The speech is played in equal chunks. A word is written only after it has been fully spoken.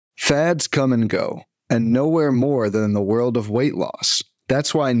Fads come and go, and nowhere more than in the world of weight loss.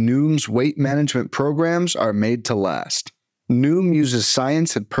 That's why Noom's weight management programs are made to last. Noom uses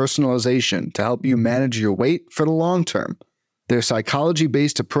science and personalization to help you manage your weight for the long term. Their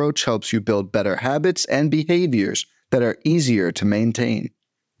psychology-based approach helps you build better habits and behaviors that are easier to maintain.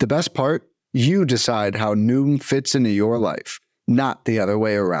 The best part? You decide how Noom fits into your life, not the other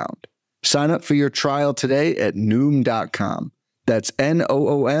way around. Sign up for your trial today at Noom.com. That's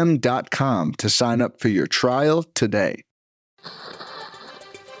Noom.com to sign up for your trial today.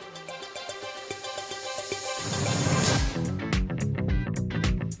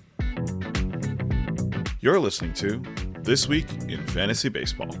 You're listening to This Week in Fantasy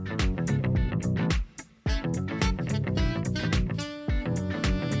Baseball.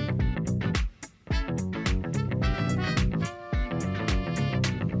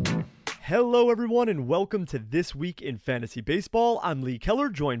 Hello everyone and welcome to This Week in Fantasy Baseball. I'm Lee Keller,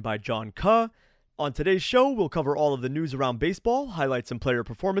 joined by John Kuh. On today's show, we'll cover all of the news around baseball, highlight some player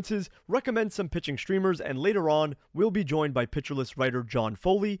performances, recommend some pitching streamers, and later on, we'll be joined by Pitcherless writer John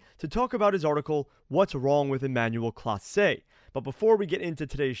Foley to talk about his article, What's Wrong with Emmanuel Clase. But before we get into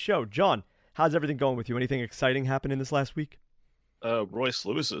today's show, John, how's everything going with you? Anything exciting happening this last week? Royce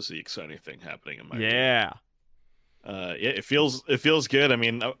Lewis is the exciting thing happening in my opinion. Yeah, it feels good. I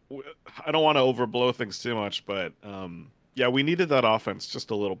mean, I don't want to overblow things too much, but yeah, we needed that offense just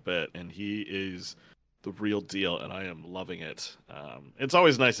a little bit, and he is the real deal, and I am loving it. It's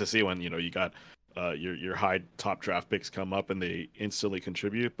always nice to see when you got your high top draft picks come up and they instantly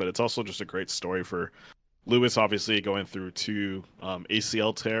contribute, but it's also just a great story for Lewis, obviously going through two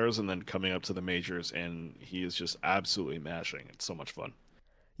ACL tears and then coming up to the majors, and he is just absolutely mashing. It's so much fun.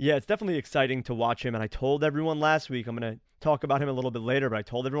 Yeah, it's definitely exciting to watch him, and I told everyone last week, I'm going to talk about him a little bit later, but I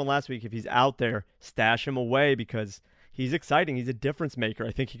told everyone last week if he's out there, stash him away because he's exciting. He's a difference maker.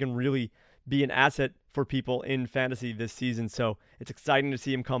 I think he can really be an asset for people in fantasy this season, so it's exciting to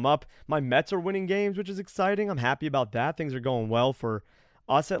see him come up. My Mets are winning games, which is exciting. I'm happy about that. Things are going well for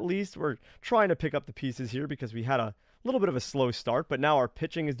us at least. We're trying to pick up the pieces here because we had a little bit of a slow start, but now our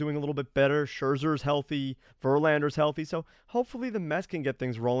pitching is doing a little bit better. Scherzer's healthy, Verlander's healthy, so hopefully the Mets can get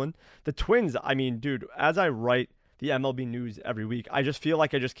things rolling. The Twins, I mean, dude, as I write the MLB news every week, I just feel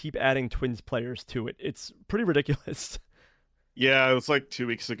like I just keep adding Twins players to it. It's pretty ridiculous. Yeah, it was like 2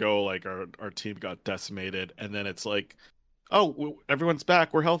 weeks ago, like our team got decimated, and then it's like, oh, everyone's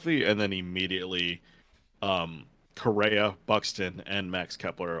back, we're healthy, and then immediately Correa, Buxton, and Max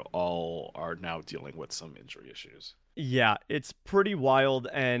Kepler all are now dealing with some injury issues. Yeah, it's pretty wild,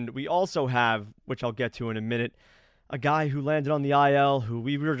 and we also have, which I'll get to in a minute, a guy who landed on the IL who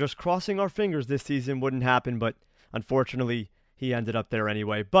we were just crossing our fingers this season wouldn't happen, but unfortunately he ended up there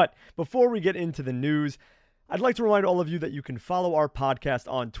anyway. But before we get into the news, I'd like to remind all of you that you can follow our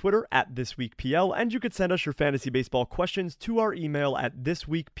podcast on Twitter at ThisWeekPL, and you could send us your fantasy baseball questions to our email at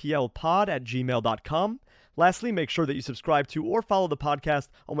thisweekplpod@gmail.com. Lastly, make sure that you subscribe to or follow the podcast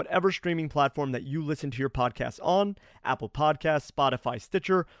on whatever streaming platform that you listen to your podcasts on. Apple Podcasts, Spotify,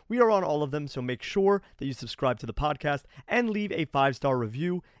 Stitcher. We are on all of them, so make sure that you subscribe to the podcast and leave a 5-star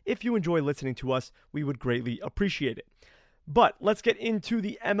review. If you enjoy listening to us, we would greatly appreciate it. But let's get into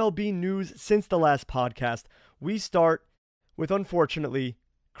the MLB news since the last podcast. We start with, unfortunately,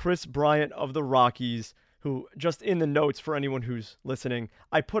 Kris Bryant of the Rockies, who, just in the notes for anyone who's listening,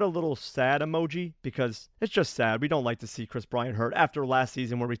 I put a little sad emoji because it's just sad. We don't like to see Kris Bryant hurt after last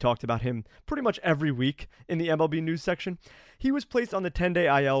season where we talked about him pretty much every week in the MLB news section. He was placed on the 10-day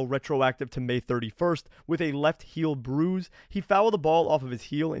IL retroactive to May 31st with a left heel bruise. He fouled the ball off of his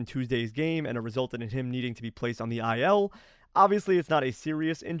heel in Tuesday's game, and it resulted in him needing to be placed on the IL. Obviously, it's not a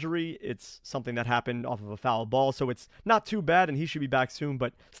serious injury. It's something that happened off of a foul ball, so it's not too bad, and he should be back soon.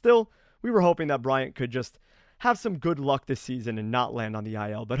 But still, we were hoping that Bryant could just have some good luck this season and not land on the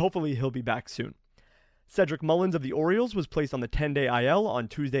IL, but hopefully he'll be back soon. Cedric Mullins of the Orioles was placed on the 10-day IL on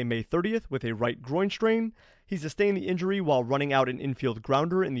Tuesday, May 30th with a right groin strain. He sustained the injury while running out an infield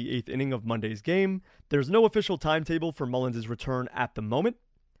grounder in the 8th inning of Monday's game. There's no official timetable for Mullins' return at the moment.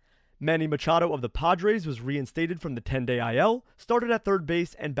 Manny Machado of the Padres was reinstated from the 10-day IL, started at third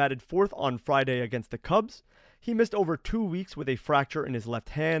base, and batted fourth on Friday against the Cubs. He missed over 2 weeks with a fracture in his left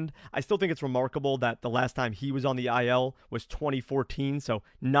hand. I still think it's remarkable that the last time he was on the IL was 2014, so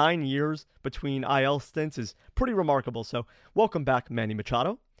 9 years between IL stints is pretty remarkable. So welcome back, Manny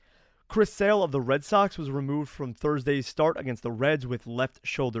Machado. Chris Sale of the Red Sox was removed from Thursday's start against the Reds with left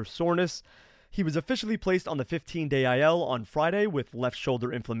shoulder soreness. He was officially placed on the 15-day IL on Friday with left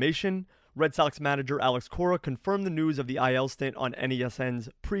shoulder inflammation. Red Sox manager Alex Cora confirmed the news of the IL stint on NESN's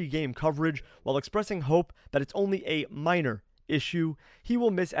pre-game coverage while expressing hope that it's only a minor issue. He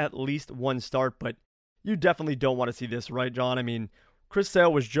will miss at least one start, but you definitely don't want to see this, right, John? I mean, Chris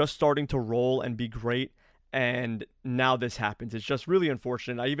Sale was just starting to roll and be great, and now this happens. It's just really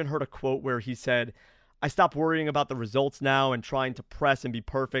unfortunate. I even heard a quote where he said, I stopped worrying about the results now and trying to press and be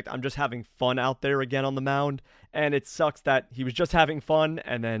perfect. I'm just having fun out there again on the mound. And it sucks that he was just having fun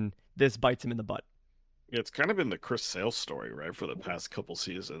and then this bites him in the butt. Yeah, it's kind of been the Chris Sale story, right, for the past couple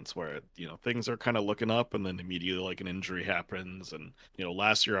seasons where, things are kind of looking up and then immediately like an injury happens. And,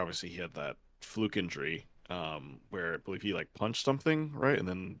 last year, obviously, he had that fluke injury where I believe he like punched something, right? And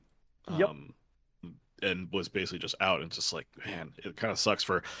then Yep. And was basically just out. And just like, man, it kind of sucks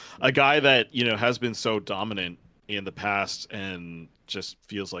for a guy that, has been so dominant in the past and just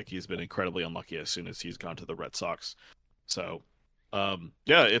feels like he's been incredibly unlucky as soon as he's gone to the Red Sox. So,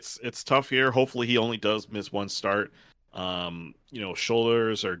 yeah, it's tough here. Hopefully he only does miss one start.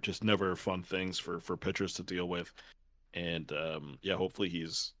 Shoulders are just never fun things for pitchers to deal with. And, yeah, hopefully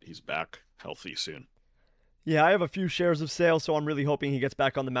he's back healthy soon. Yeah, I have a few shares of Sale, so I'm really hoping he gets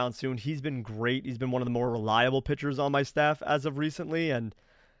back on the mound soon. He's been great. He's been one of the more reliable pitchers on my staff as of recently, and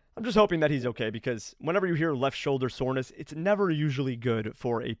I'm just hoping that he's okay because whenever you hear left shoulder soreness, it's never usually good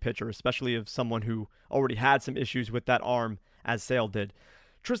for a pitcher, especially of someone who already had some issues with that arm, as Sale did.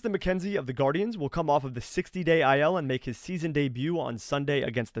 Tristan McKenzie of the Guardians will come off of the 60-day IL and make his season debut on Sunday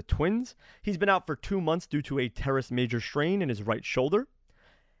against the Twins. He's been out for 2 months due to a teres major strain in his right shoulder.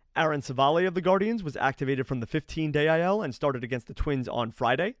 Aaron Savale of the Guardians was activated from the 15-day IL and started against the Twins on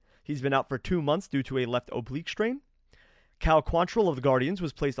Friday. He's been out for 2 months due to a left oblique strain. Cal Quantrill of the Guardians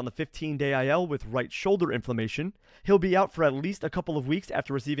was placed on the 15-day IL with right shoulder inflammation. He'll be out for at least a couple of weeks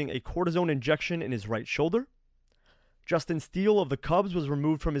after receiving a cortisone injection in his right shoulder. Justin Steele of the Cubs was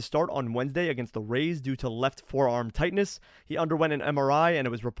removed from his start on Wednesday against the Rays due to left forearm tightness. He underwent an MRI and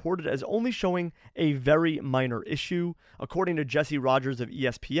it was reported as only showing a very minor issue. According to Jesse Rogers of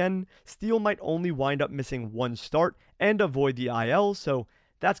ESPN, Steele might only wind up missing one start and avoid the IL, so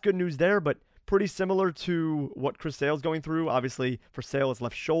that's good news there, but pretty similar to what Chris Sale's going through. Obviously, for Sale, it's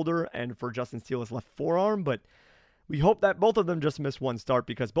left shoulder, and for Justin Steele, it's left forearm, but we hope that both of them just miss one start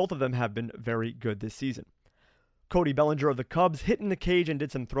because both of them have been very good this season. Cody Bellinger of the Cubs hit in the cage and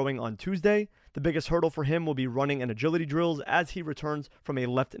did some throwing on Tuesday. The biggest hurdle for him will be running and agility drills as he returns from a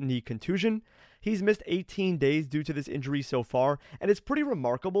left knee contusion. He's missed 18 days due to this injury so far, and it's pretty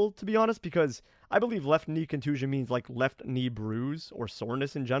remarkable, to be honest, because I believe left knee contusion means like left knee bruise or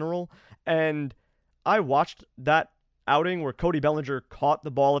soreness in general. And I watched that outing where Cody Bellinger caught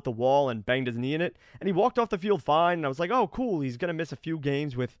the ball at the wall and banged his knee in it, and he walked off the field fine, and I was like, oh, cool, he's going to miss a few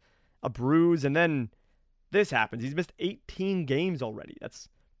games with a bruise, and then this happens. He's missed 18 games already. That's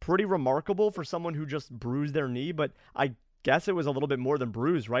pretty remarkable for someone who just bruised their knee, but I guess it was a little bit more than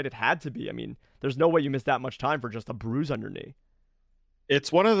bruise, right? It had to be. I mean, there's no way you miss that much time for just a bruise on your knee.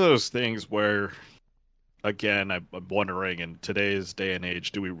 It's one of those things where, again, I'm wondering in today's day and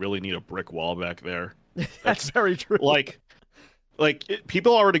age, do we really need a brick wall back there? That's very true.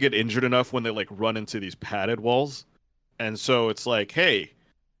 People already get injured enough when they like run into these padded walls. And so it's like, hey,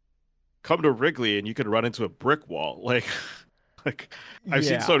 come to Wrigley and you could run into a brick wall. I've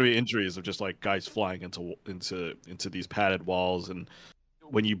seen so many injuries of just like guys flying into these padded walls, and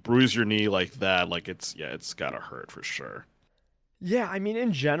when you bruise your knee like that, like it's gotta hurt for sure. Yeah, I mean,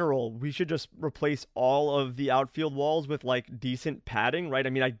 in general, we should just replace all of the outfield walls with like decent padding, right?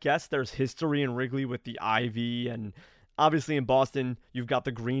 I mean, I guess there's history in Wrigley with the ivy, and obviously in Boston, you've got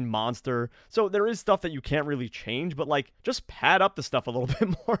the green monster. So there is stuff that you can't really change, but like just pad up the stuff a little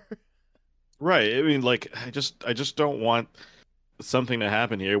bit more. Right. I mean, like, I just don't want something to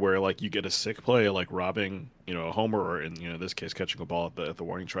happen here where like you get a sick play, like robbing, a homer, or in this case catching a ball at the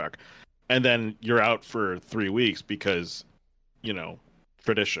warning track, and then you're out for 3 weeks because,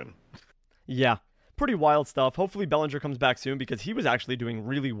 tradition. Yeah, pretty wild stuff. Hopefully Bellinger comes back soon because he was actually doing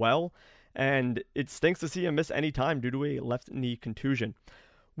really well, and it stinks to see him miss any time due to a left knee contusion.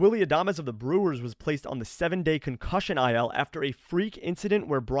 Willy Adames of the Brewers was placed on the 7-day concussion IL after a freak incident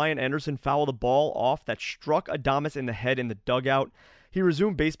where Brian Anderson fouled a ball off that struck Adames in the head in the dugout. He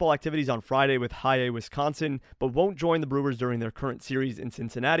resumed baseball activities on Friday with High A, Wisconsin, but won't join the Brewers during their current series in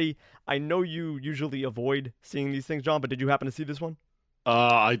Cincinnati. I know you usually avoid seeing these things, John, but did you happen to see this one?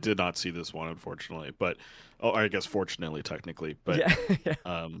 I did not see this one, unfortunately, but I guess fortunately, technically, but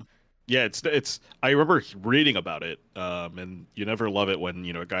yeah, it's. I remember reading about it, and you never love it when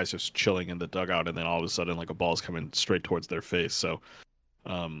a guy's just chilling in the dugout, and then all of a sudden, like a ball's coming straight towards their face. So,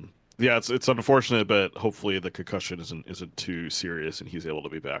 yeah, it's unfortunate, but hopefully the concussion isn't too serious, and he's able to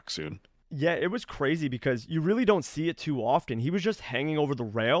be back soon. Yeah, it was crazy because you really don't see it too often. He was just hanging over the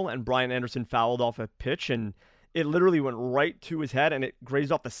rail, and Brian Anderson fouled off a pitch, and it literally went right to his head and it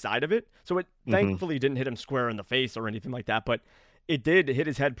grazed off the side of it. So it thankfully didn't hit him square in the face or anything like that, but it did hit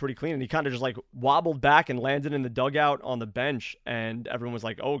his head pretty clean, and he kind of just like wobbled back and landed in the dugout on the bench, and everyone was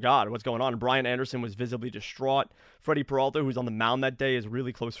like, oh God, what's going on? And Brian Anderson was visibly distraught. Freddie Peralta, who's on the mound that day, is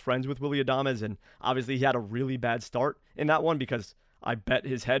really close friends with Willy Adames, and obviously he had a really bad start in that one because I bet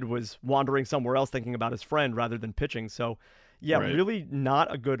his head was wandering somewhere else thinking about his friend rather than pitching. So yeah, right. Really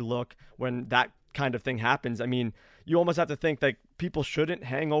not a good look when that kind of thing happens. I mean, you almost have to think that people shouldn't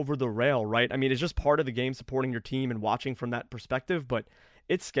hang over the rail, right? I mean, it's just part of the game, supporting your team and watching from that perspective, but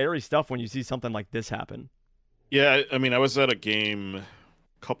it's scary stuff when you see something like this happen. Yeah, I mean, I was at a game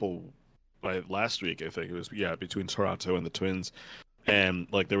last week, I think it was, between Toronto and the Twins, and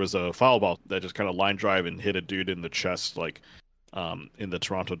like there was a foul ball that just kind of line drive and hit a dude in the chest, like in the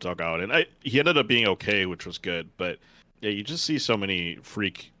Toronto dugout, and he ended up being okay, which was good, but yeah, you just see so many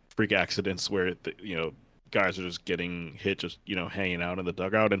freak accidents where guys are just getting hit, just hanging out in the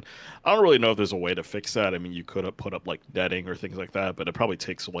dugout, and I don't really know if there's a way to fix that. I mean, you could have put up like netting or things like that, but it probably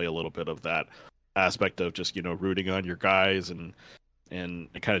takes away a little bit of that aspect of just rooting on your guys and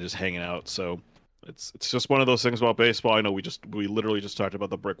kind of just hanging out. So it's just one of those things about baseball. I know we literally just talked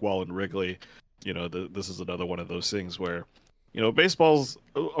about the brick wall in Wrigley. This is another one of those things where baseball's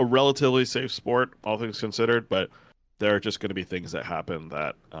a relatively safe sport, all things considered, but there are just going to be things that happen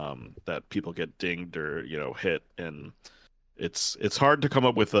that people get dinged or hit, and it's hard to come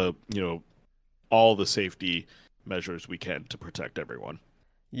up with all the safety measures we can to protect everyone.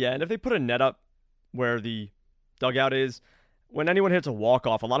 Yeah, and if they put a net up where the dugout is, when anyone hits a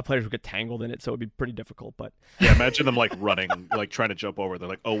walk-off, a lot of players would get tangled in it, so it would be pretty difficult. But yeah, imagine them like running, like trying to jump over. They're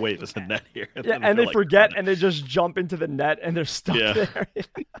like, "Oh wait, there's a net here." And they forget, and they just jump into the net, and they're stuck there. It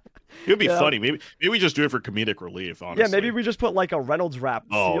would be funny. Maybe we just do it for comedic relief, honestly. Yeah, maybe we just put like a Reynolds wrap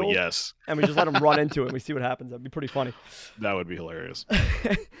seal, yes. And we just let them run into it and we see what happens. That'd be pretty funny. That would be hilarious.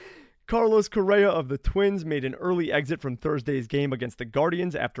 Carlos Correa of the Twins made an early exit from Thursday's game against the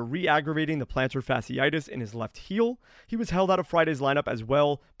Guardians after re-aggravating the plantar fasciitis in his left heel. He was held out of Friday's lineup as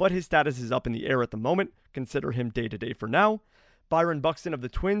well, but his status is up in the air at the moment. Consider him day-to-day for now. Byron Buxton of the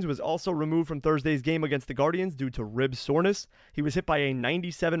Twins was also removed from Thursday's game against the Guardians due to rib soreness. He was hit by a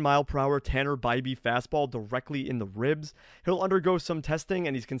 97-mile-per-hour Tanner Bybee fastball directly in the ribs. He'll undergo some testing,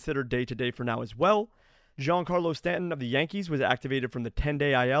 and he's considered day-to-day for now as well. Giancarlo Stanton of the Yankees was activated from the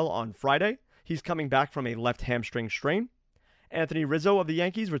 10-day IL on Friday. He's coming back from a left hamstring strain. Anthony Rizzo of the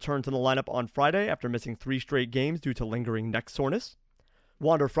Yankees returned to the lineup on Friday after missing 3 straight games due to lingering neck soreness.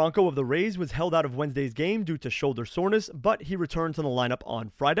 Wander Franco of the Rays was held out of Wednesday's game due to shoulder soreness, but he returned to the lineup on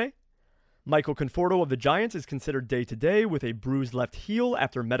Friday. Michael Conforto of the Giants is considered day-to-day with a bruised left heel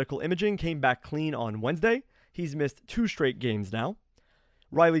after medical imaging came back clean on Wednesday. He's missed 2 straight games now.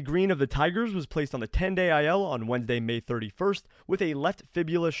 Riley Green of the Tigers was placed on the 10-day IL on Wednesday, May 31st with a left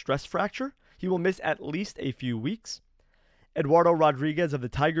fibula stress fracture. He will miss at least a few weeks. Eduardo Rodriguez of the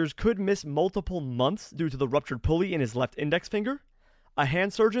Tigers could miss multiple months due to the ruptured pulley in his left index finger. A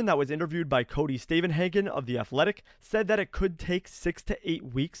hand surgeon that was interviewed by Cody Stavenhagen of The Athletic said that it could take 6 to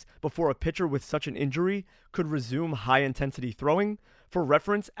 8 weeks before a pitcher with such an injury could resume high-intensity throwing. For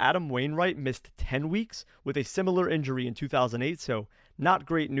reference, Adam Wainwright missed 10 weeks with a similar injury in 2008, so not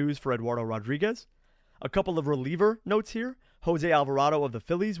great news for Eduardo Rodriguez. A couple of reliever notes here. Jose Alvarado of the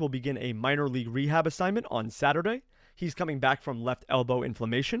Phillies will begin a minor league rehab assignment on Saturday. He's coming back from left elbow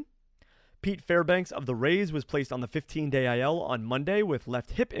inflammation. Pete Fairbanks of the Rays was placed on the 15-day IL on Monday with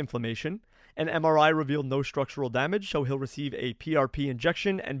left hip inflammation. An MRI revealed no structural damage, so he'll receive a PRP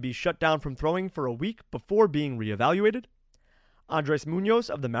injection and be shut down from throwing for a week before being reevaluated. Andres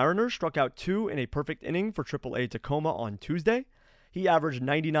Munoz of the Mariners struck out 2 in a perfect inning for AAA Tacoma on Tuesday. He averaged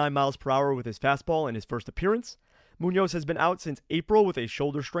 99 miles per hour with his fastball in his first appearance. Munoz has been out since April with a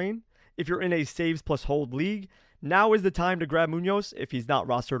shoulder strain. If you're in a saves plus hold league, now is the time to grab Munoz if he's not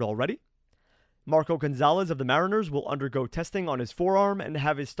rostered already. Marco Gonzalez of the Mariners will undergo testing on his forearm and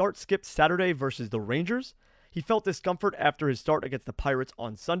have his start skipped Saturday versus the Rangers. He felt discomfort after his start against the Pirates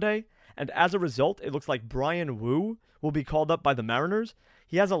on Sunday, and as a result, it looks like Brian Wu will be called up by the Mariners.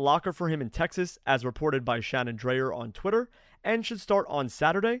 He has a locker for him in Texas, as reported by Shannon Dreyer on Twitter, and should start on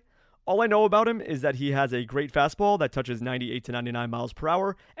Saturday. All I know about him is that he has a great fastball that touches 98 to 99 miles per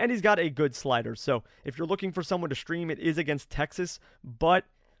hour, and he's got a good slider. So if you're looking for someone to stream, it is against Texas, but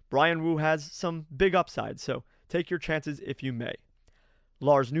Brian Wu has some big upside, so take your chances if you may.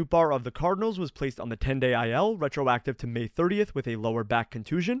 Lars Nootbaar of the Cardinals was placed on the 10-day IL, retroactive to May 30th with a lower back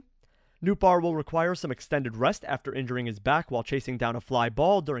contusion. Nootbaar will require some extended rest after injuring his back while chasing down a fly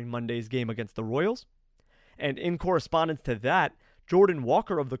ball during Monday's game against the Royals. And in correspondence to that, Jordan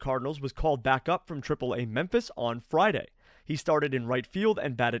Walker of the Cardinals was called back up from AAA Memphis on Friday. He started in right field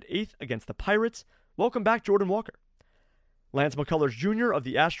and batted 8th against the Pirates. Welcome back, Jordan Walker. Lance McCullers Jr. of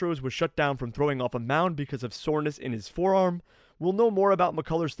the Astros was shut down from throwing off a mound because of soreness in his forearm. We'll know more about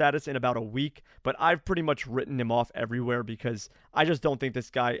McCullers' status in about a week, but I've pretty much written him off everywhere because I just don't think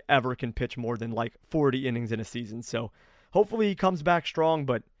this guy ever can pitch more than like 40 innings in a season. So hopefully he comes back strong,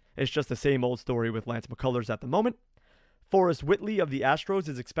 but it's just the same old story with Lance McCullers at the moment. Forrest Whitley of the Astros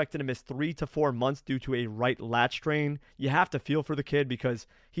is expected to miss 3 to 4 months due to a right lat strain. You have to feel for the kid because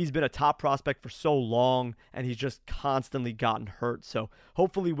he's been a top prospect for so long and he's just constantly gotten hurt. So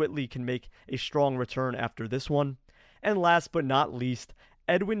hopefully Whitley can make a strong return after this one. And last but not least,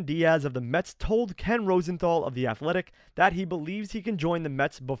 Edwin Diaz of the Mets told Ken Rosenthal of The Athletic that he believes he can join the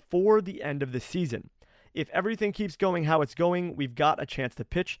Mets before the end of the season. If everything keeps going how it's going, we've got a chance to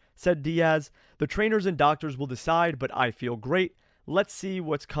pitch, said Diaz. The trainers and doctors will decide, but I feel great. Let's see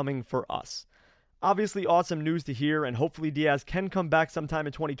what's coming for us. Obviously awesome news to hear, and hopefully Diaz can come back sometime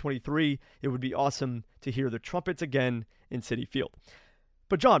in 2023. It would be awesome to hear the trumpets again in Citi Field.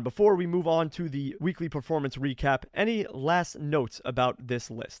 But John, before we move on to the weekly performance recap, any last notes about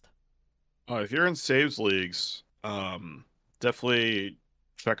this list? If you're in saves leagues, definitely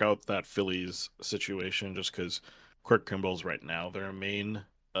check out that Phillies situation just because Craig Kimbrel's right now their main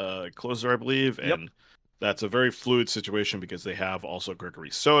closer, I believe. And that's a very fluid situation because they have also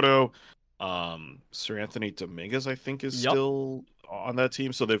Gregory Soto. Sir Anthony Dominguez, I think, is still on that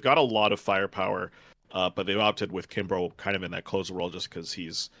team. So they've got a lot of firepower, but they've opted with Kimbrel kind of in that closer role just because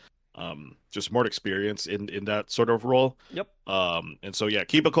he's just more experience in that sort of role. And so, yeah,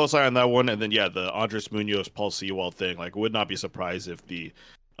 keep a close eye on that one. And then, yeah, the Andres Munoz, Paul Sewald thing, like, would not be surprised if the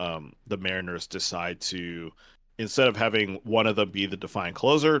Mariners decide to, instead of having one of them be the defined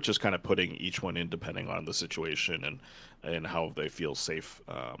closer, just kind of putting each one in depending on the situation and how they feel safe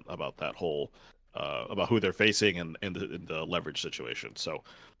about that whole, about who they're facing and the leverage situation. So,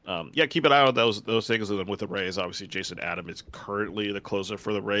 yeah, keep an eye on those things. And then with the Rays, obviously Jason Adam is currently the closer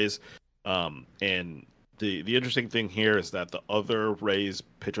for the Rays. And the interesting thing here is that the other Rays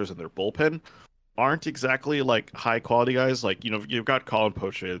pitchers in their bullpen aren't exactly like high quality guys. Like, you've got Colin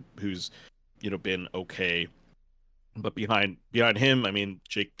Poche, who's, been okay. But behind him, I mean,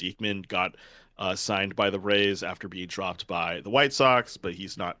 Jake Diekman got signed by the Rays after being dropped by the White Sox, but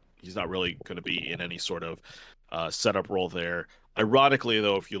he's not really going to be in any sort of setup role there. Ironically,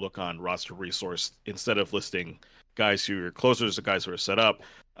 though, if you look on Roster Resource, instead of listing guys who are closers and guys who are set up,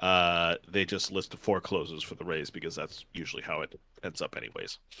 they just list 4 closers for the Rays because that's usually how it ends up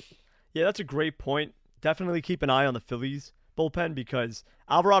anyways. Yeah, that's a great point. Definitely keep an eye on the Phillies bullpen because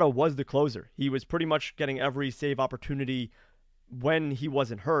Alvarado was the closer. He was pretty much getting every save opportunity when he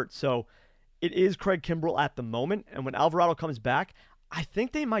wasn't hurt. So it is Craig Kimbrel at the moment. And when Alvarado comes back, I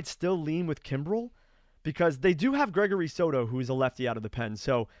think they might still lean with Kimbrel because they do have Gregory Soto, who's a lefty out of the pen.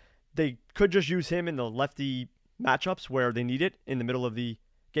 So they could just use him in the lefty matchups where they need it in the middle of the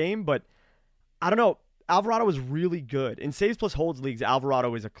game. But I don't know. Alvarado is really good. In saves plus holds leagues,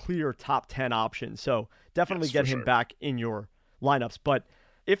 Alvarado is a clear top 10 option. So definitely get him back in your lineups. But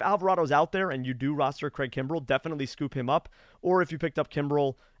if Alvarado's out there and you do roster Craig Kimbrel, definitely scoop him up. Or if you picked up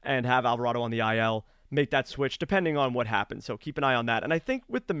Kimbrel and have Alvarado on the IL, make that switch depending on what happens. So keep an eye on that. And I think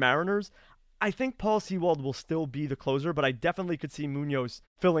with the Mariners, I think Paul Sewald will still be the closer, but I definitely could see Munoz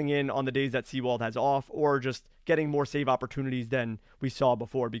filling in on the days that Sewald has off or just getting more save opportunities than we saw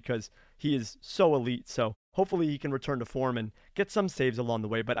before because he is so elite. So hopefully he can return to form and get some saves along the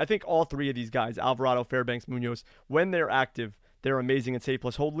way. But I think all 3 of these guys, Alvarado, Fairbanks, Munoz, when they're active, they're amazing in save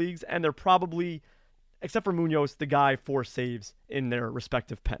plus hold leagues, and they're probably, except for Munoz, the guy for saves in their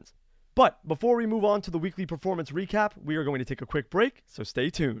respective pens. But before we move on to the weekly performance recap, we are going to take a quick break, so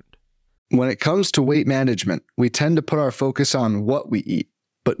stay tuned. When it comes to weight management, we tend to put our focus on what we eat,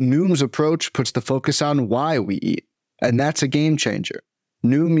 but Noom's approach puts the focus on why we eat, and that's a game changer.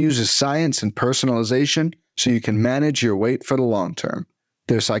 Noom uses science and personalization so you can manage your weight for the long term.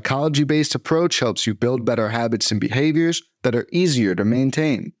 Their psychology-based approach helps you build better habits and behaviors that are easier to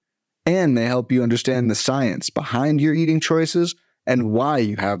maintain, and they help you understand the science behind your eating choices and why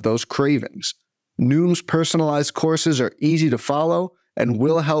you have those cravings. Noom's personalized courses are easy to follow and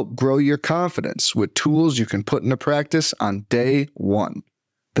will help grow your confidence with tools you can put into practice on day 1.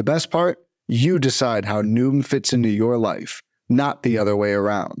 The best part? You decide how Noom fits into your life, not the other way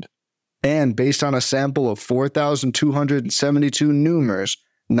around. And based on a sample of 4,272 Noomers,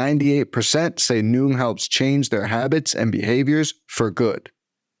 98% say Noom helps change their habits and behaviors for good.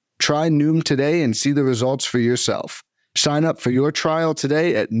 Try Noom today and see the results for yourself. Sign up for your trial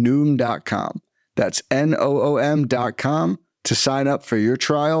today at Noom.com. That's Noom.com to sign up for your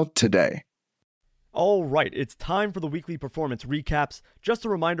trial today. All right, it's time for the weekly performance recaps. Just a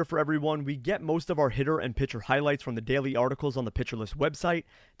reminder for everyone, we get most of our hitter and pitcher highlights from the daily articles on the Pitcher List website.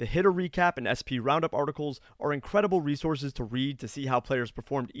 The hitter recap and SP roundup articles are incredible resources to read to see how players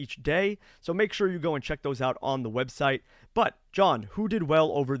performed each day, so make sure you go and check those out on the website. But, John, who did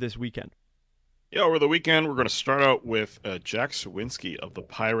well over this weekend? Yeah, over the weekend, we're going to start out with Jack Suwinski of the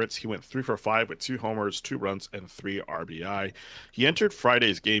Pirates. He went 3 for 5 with 2 homers, 2 runs, and 3 RBI. He entered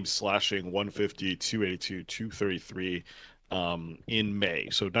Friday's game slashing 150, 282, 233 in May.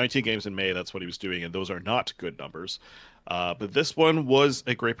 So 19 games in May, that's what he was doing, and those are not good numbers. But this one was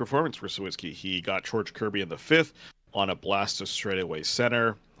a great performance for Suwinski. He got George Kirby in the 5th on a blast to straightaway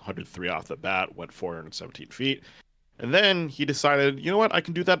center, 103 off the bat, went 417 feet. And then he decided, you know what, I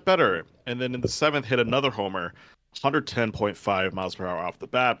can do that better. And then in the 7th, hit another homer, 110.5 miles per hour off the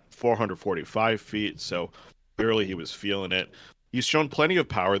bat, 445 feet. So clearly he was feeling it. He's shown plenty of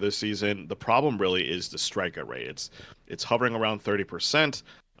power this season. The problem really is the strikeout rate. It's hovering around 30%.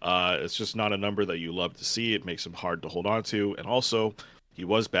 It's just not a number that you love to see. It makes him hard to hold on to. And also, he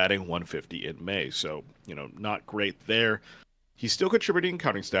was batting 150 in May. So, not great there. He's still contributing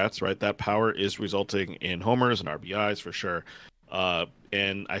counting stats, right? That power is resulting in homers and RBIs for sure.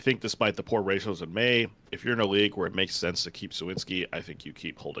 And I think despite the poor ratios in May, if you're in a league where it makes sense to keep Suwinski, I think you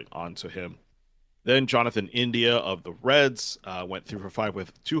keep holding on to him. Then Jonathan India of the Reds went 3 for 5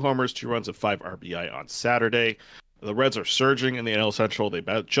 with 2 homers, 2 runs, and 5 RBI on Saturday. The Reds are surging in the NL Central. They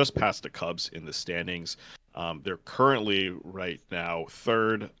just passed the Cubs in the standings. They're currently right now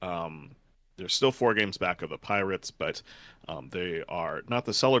 3rd. They're still 4 games back of the Pirates, but they are not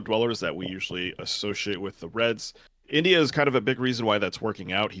the cellar dwellers that we usually associate with the Reds. India is kind of a big reason why that's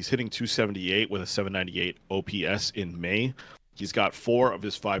working out. He's hitting 278 with a 798 OPS in May. He's got 4 of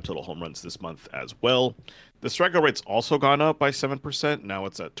his 5 total home runs this month as well. The strikeout rate's also gone up by 7%. Now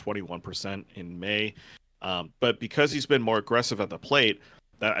it's at 21% in May. But because he's been more aggressive at the plate,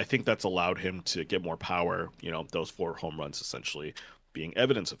 I think that's allowed him to get more power, those 4 home runs essentially being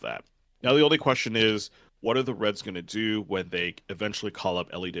evidence of that. Now, the only question is, what are the Reds going to do when they eventually call up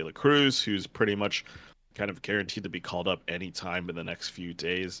Elly De La Cruz, who's pretty much kind of guaranteed to be called up anytime in the next few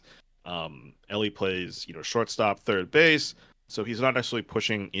days? Elly plays, shortstop, third base, so he's not necessarily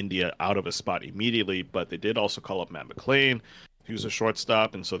pushing India out of a spot immediately, but they did also call up Matt McLain, who's a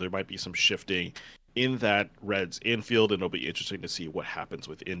shortstop, and so there might be some shifting in that Reds infield, and it'll be interesting to see what happens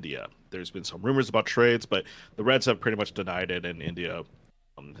with India. There's been some rumors about trades, but the Reds have pretty much denied it, and India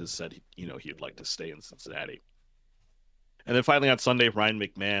has said, he'd like to stay in Cincinnati. And then finally on Sunday, Ryan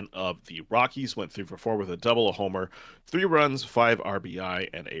McMahon of the Rockies went 3 for 4 with a double, a homer, 3 runs, 5 RBI,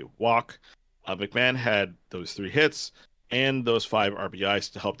 and a walk. McMahon had those 3 hits and those 5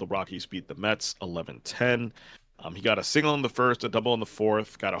 RBIs to help the Rockies beat the Mets 11-10. He got a single in the 1st, a double in the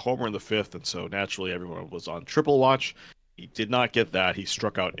 4th, got a homer in the 5th, and so naturally everyone was on triple watch. He did not get that. He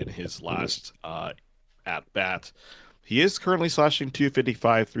struck out in his last at-bat. He is currently slashing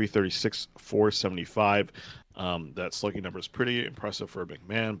 255, 336, 475. That slugging number is pretty impressive for a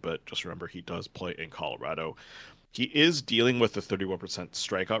McMahon, but just remember he does play in Colorado. He is dealing with a 31%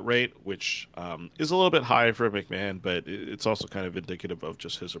 strikeout rate, which is a little bit high for a McMahon, but it's also kind of indicative of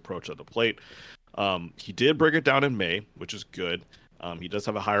just his approach at the plate. He did bring it down in May, which is good. He does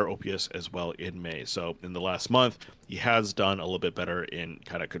have a higher OPS as well in May. So in the last month, he has done a little bit better in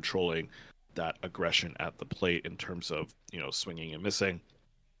kind of controlling that aggression at the plate in terms of, swinging and missing.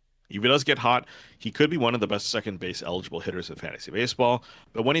 If he does get hot, he could be one of the best second base eligible hitters in fantasy baseball.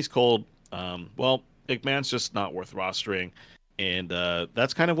 But when he's cold, McMahon's just not worth rostering. And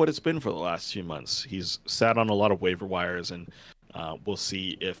that's kind of what it's been for the last few months. He's sat on a lot of waiver wires, and we'll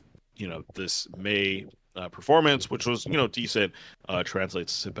see if, this May performance, which was, decent,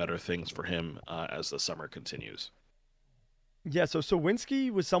 translates to better things for him as the summer continues. Yeah, so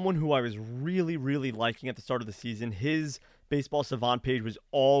Suwinski was someone who I was really, really liking at the start of the season. His Baseball Savant page was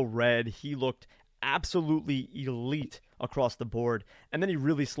all red. He looked absolutely elite across the board. And then he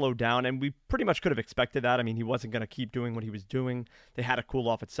really slowed down, and we pretty much could have expected that. I mean, he wasn't going to keep doing what he was doing. They had to cool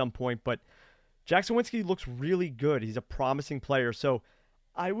off at some point, but Jack Suwinski looks really good. He's a promising player, so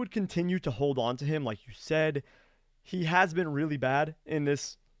I would continue to hold on to him. Like you said, he has been really bad in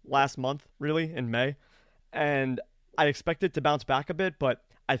this last month, really, in May. And I expect it to bounce back a bit, but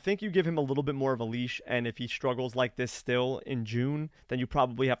I think you give him a little bit more of a leash, and if he struggles like this still in June, then you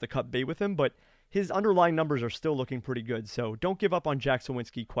probably have to cut bait with him, but his underlying numbers are still looking pretty good, so don't give up on Jack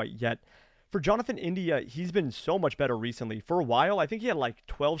Suwinski quite yet. For Jonathan India, he's been so much better recently. For a while, I think he had like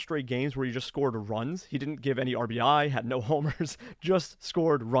 12 straight games where he just scored runs. He didn't give any RBI, had no homers, just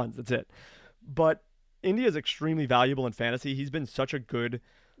scored runs. That's it. But India is extremely valuable in fantasy. He's been such a good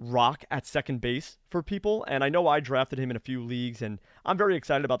rock at second base for people, and I know I drafted him in a few leagues, and I'm very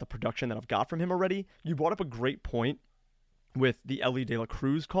excited about the production that I've got from him already. You brought up a great point with the Elly De La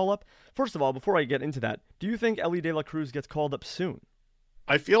Cruz call-up. First of all, before I get into that, do you think Elly De La Cruz gets called up soon?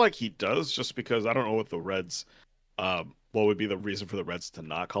 I feel like he does, just because I don't know what the Reds, what would be the reason for the Reds to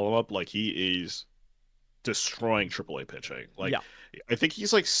not call him up. Like, he is destroying AAA pitching. Like, Yeah. I think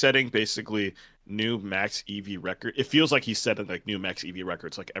he's like setting basically new max EV record. It feels like he's setting like new max EV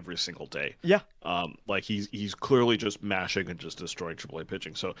records like every single day. Yeah. Like he's clearly just mashing and just destroying AAA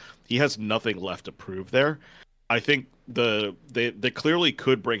pitching. So he has nothing left to prove there. I think they clearly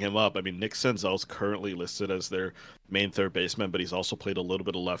could bring him up. I mean, Nick Senzel's currently listed as their main third baseman, but he's also played a little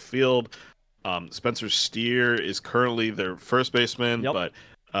bit of left field. Spencer Steer is currently their first baseman, Yep. but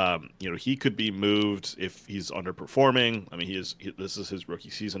he could be moved if he's underperforming. I mean, this is his rookie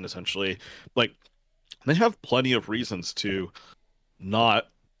season essentially. Like, they have plenty of reasons to not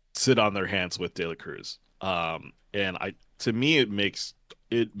sit on their hands with De La Cruz. And to me, it makes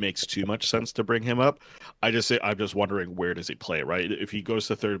too much sense to bring him up. I'm just wondering, where does he play, right? If he goes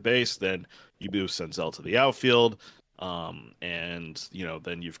to third base, then you move Senzel to the outfield. And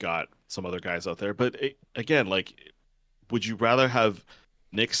then you've got some other guys out there. But again, like, would you rather have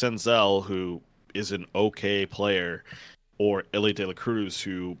Nick Senzel, who is an okay player, or Elly De La Cruz,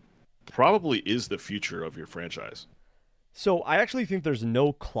 who probably is the future of your franchise? So I actually think there's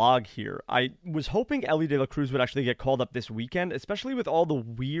no clog here. I was hoping Elly De La Cruz would actually get called up this weekend, especially with all the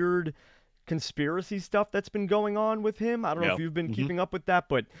weird conspiracy stuff that's been going on with him. I don't know if you've been keeping up with that,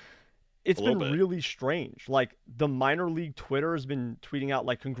 but it's been really strange. Like, the minor league Twitter has been tweeting out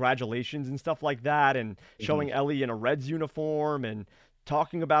like congratulations and stuff like that, and showing Elly in a Reds uniform and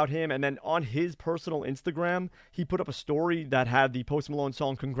talking about him. And then on his personal Instagram, he put up a story that had the Post Malone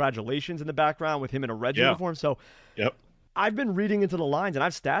song Congratulations in the background with him in a Reds uniform. So I've been reading into the lines, and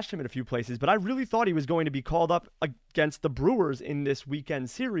I've stashed him in a few places, but I really thought he was going to be called up against the Brewers in this weekend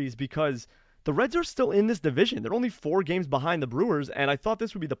series, because the Reds are still in this division. They're only 4 games behind the Brewers, and I thought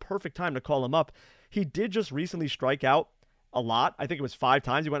this would be the perfect time to call him up. He did just recently strike out a lot. I think it was 5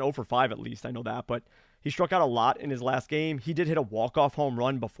 times. He went 0 for 5 at least. I know that, but he struck out a lot in his last game. He did hit a walk-off home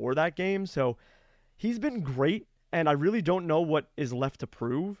run before that game, so he's been great, and I really don't know what is left to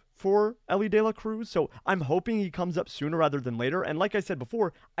prove for Elly De La Cruz, so I'm hoping he comes up sooner rather than later. And like I said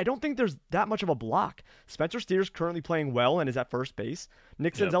before, I don't think there's that much of a block. Spencer Steer's currently playing well and is at first base.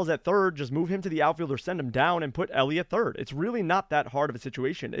 Nick Senzel's at third. Just move him to the outfield or send him down and put Elly at third. It's really not that hard of a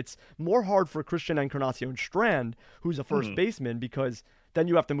situation. It's more hard for Christian Encarnacion Strand, who's a first baseman, because then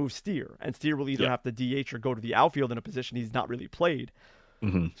you have to move Steer, and Steer will either have to DH or go to the outfield in a position he's not really played.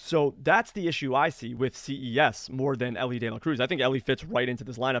 So that's the issue I see with CES more than Elly De La Cruz. I think Elly fits right into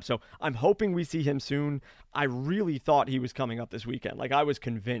this lineup, so I'm hoping we see him soon. I really thought he was coming up this weekend. Like, I was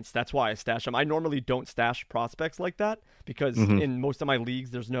convinced. That's why I stashed him. I normally don't stash prospects like that, because in most of my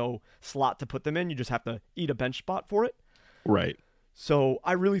leagues, there's no slot to put them in. You just have to eat a bench spot for it. Right. So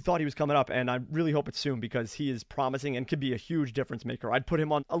I really thought he was coming up, and I really hope it's soon, because he is promising and could be a huge difference maker. I'd put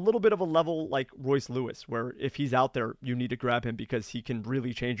him on a little bit of a level like Royce Lewis, where if he's out there, you need to grab him because he can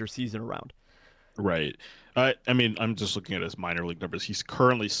really change your season around. Right. I mean, I'm just looking at his minor league numbers. He's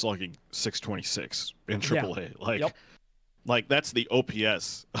currently slugging 626 in AAA. Like that's the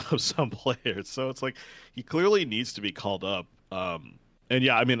OPS of some players. So it's like he clearly needs to be called up. And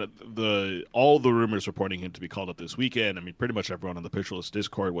yeah, I mean, all the rumors were pointing him to be called up this weekend. I mean, pretty much everyone on the Pitcher List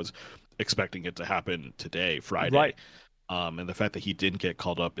Discord was expecting it to happen today, Friday. Right. And the fact that he didn't get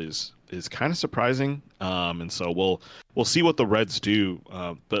called up is kind of surprising. And so we'll see what the Reds do.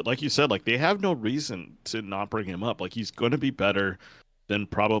 But like you said, like, they have no reason to not bring him up. Like, he's going to be better than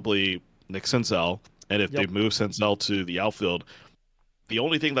probably Nick Senzel. And if they move Senzel to the outfield, the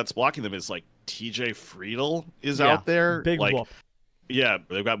only thing that's blocking them is like TJ Friedl is out there. Big whoop. Yeah,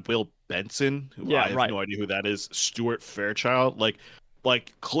 they've got Will Benson, who I have no idea who that is. Stuart Fairchild.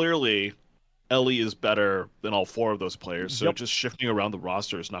 Like clearly, Elly is better than all 4 of those players. So just shifting around the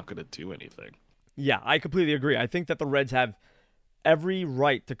roster is not going to do anything. Yeah, I completely agree. I think that the Reds have every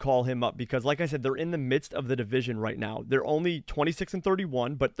right to call him up because, like I said, they're in the midst of the division right now. They're only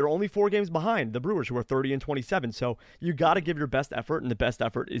 26-31, but they're only 4 games behind the Brewers, who are 30-27. So you got to give your best effort, and the best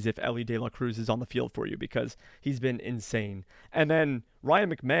effort is if Elly De La Cruz is on the field for you, because he's been insane. And then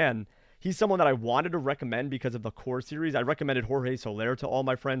Ryan McMahon, he's someone that I wanted to recommend because of the Core series. I recommended Jorge Soler to all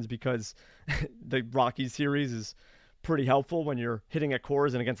my friends because the Rockies series is pretty helpful when you're hitting at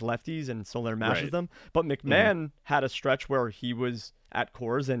cores and against lefties, and Soler mashes them. But McMahon had a stretch where he was at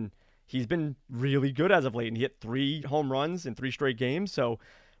cores, and he's been really good as of late, and he hit 3 home runs in 3 straight games. So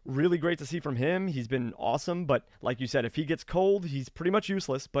really great to see from him. He's been awesome, but like you said, if he gets cold, he's pretty much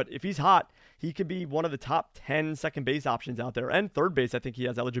useless. But if he's hot, he could be one of the top 10 second base options out there. And third base, I think he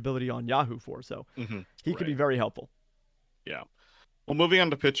has eligibility on Yahoo for, so he could be very helpful. Yeah. Well, moving on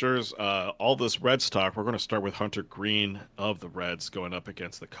to pitchers, all this Reds talk, we're going to start with Hunter Green of the Reds going up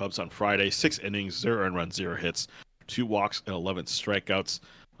against the Cubs on Friday. 6 innings, 0 earned runs, 0 hits, 2 walks, and 11 strikeouts.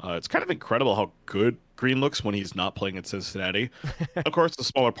 It's kind of incredible how good Green looks when he's not playing in Cincinnati. Of course, the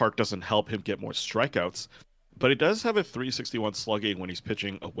smaller park doesn't help him get more strikeouts, but he does have a 361 slugging when he's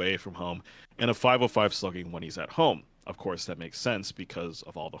pitching away from home and a 505 slugging when he's at home. Of course, that makes sense because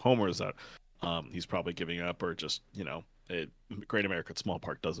of all the homers that he's probably giving up, or just, Great American Small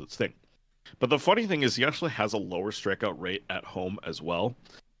Park does its thing. But the funny thing is he actually has a lower strikeout rate at home as well.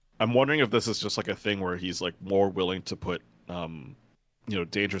 I'm wondering if this is just like a thing where he's like more willing to put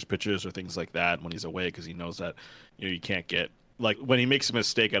dangerous pitches or things like that when he's away, because he knows that you can't get, like, when he makes a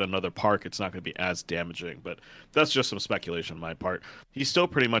mistake at another park, it's not going to be as damaging. But that's just some speculation on my part. He's still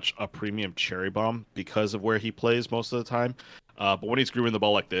pretty much a premium cherry bomb because of where he plays most of the time. But when he's grooving the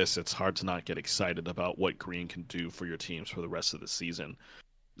ball like this, it's hard to not get excited about what Green can do for your teams for the rest of the season.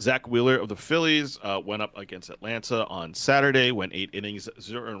 Zach Wheeler of the Phillies went up against Atlanta on Saturday, went 8 innings,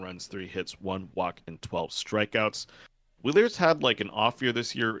 0 earned runs, 3 hits, 1 walk, and 12 strikeouts. Wheeler's had like an off year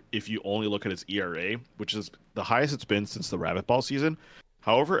this year if you only look at his ERA, which is the highest it's been since the Rabbit Ball season.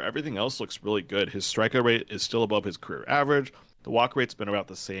 However, everything else looks really good. His strikeout rate is still above his career average. The walk rate's been about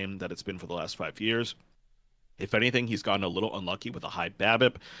the same that it's been for the last 5 years. If anything, he's gotten a little unlucky with a high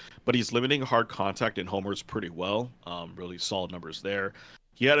BABIP, but he's limiting hard contact and homers pretty well. Really solid numbers there.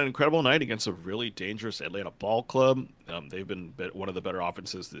 He had an incredible night against a really dangerous Atlanta ball club. They've been one of the better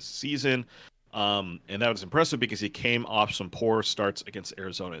offenses this season. And that was impressive because he came off some poor starts against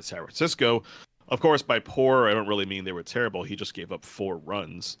Arizona and San Francisco. Of course, by poor, I don't really mean they were terrible. He just gave up 4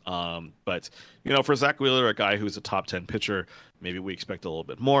 runs. But, for Zach Wheeler, a guy who's a top 10 pitcher, maybe we expect a little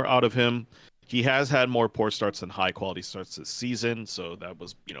bit more out of him. He has had more poor starts than high-quality starts this season, so that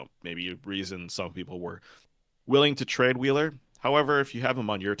was, maybe a reason some people were willing to trade Wheeler. However, if you have him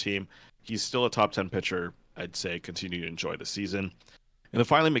on your team, he's still a top 10 pitcher. I'd say continue to enjoy the season. And then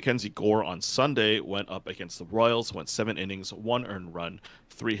finally, Mackenzie Gore on Sunday went up against the Royals, went 7 innings, 1 earned run,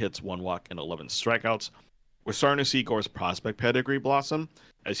 3 hits, 1 walk, and 11 strikeouts. We're starting to see Gore's prospect pedigree blossom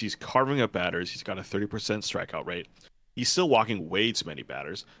as he's carving up batters. He's got a 30% strikeout rate. He's still walking way too many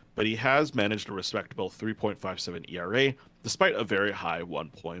batters, but he has managed a respectable 3.57 ERA despite a very high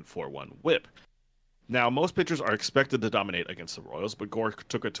 1.41 whip. Now, most pitchers are expected to dominate against the Royals, but Gore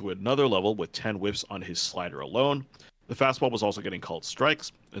took it to another level with 10 whiffs on his slider alone. The fastball was also getting called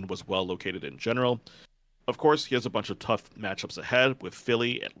strikes and was well located in general. Of course, he has a bunch of tough matchups ahead with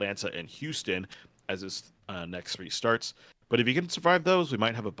Philly, Atlanta, and Houston as his next 3 starts. But if he can survive those, we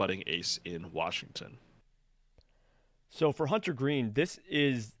might have a budding ace in Washington. So for Hunter Green, this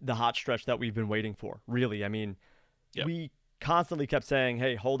is the hot stretch that we've been waiting for, really. I mean, we constantly kept saying,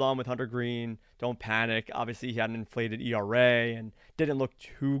 hey, hold on with Hunter Green. Don't panic. Obviously, he had an inflated ERA and didn't look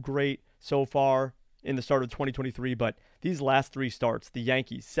too great so far in the start of 2023, but these last 3 starts, the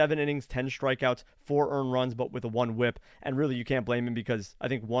Yankees, 7 innings, 10 strikeouts, 4 earned runs, but with a 1 whip. And really, you can't blame him because I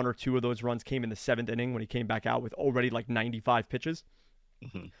think 1 or 2 of those runs came in the 7th inning when he came back out with already like 95 pitches.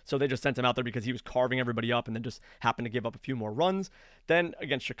 So they just sent him out there because he was carving everybody up and then just happened to give up a few more runs. Then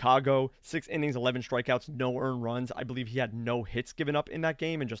against Chicago, 6 innings, 11 strikeouts, no earned runs. I believe he had no hits given up in that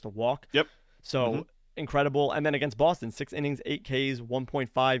game and just a walk. So incredible. And then against Boston, 6 innings, 8 Ks,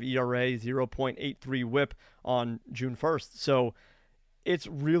 1.5 ERA, 0.83 whip on June 1st. So it's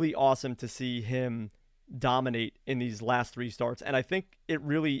really awesome to see him dominate in these last 3 starts. And I think it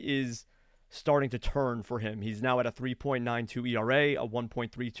really is starting to turn for him. He's now at a 3.92 ERA, a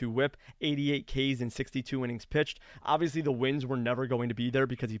 1.32 whip, 88 Ks in 62 innings pitched. Obviously, the wins were never going to be there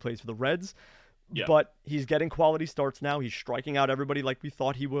because he plays for the Reds. But he's getting quality starts now. He's striking out everybody like we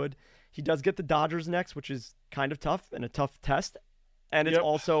thought he would. He does get the Dodgers next, which is kind of tough and a tough test. And it's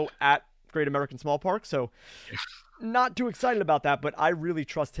also at Great American Small Park. So not too excited about that, but I really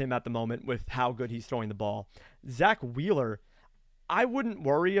trust him at the moment with how good he's throwing the ball. Zach Wheeler, I wouldn't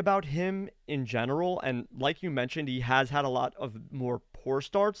worry about him in general. And like you mentioned, he has had a lot of more poor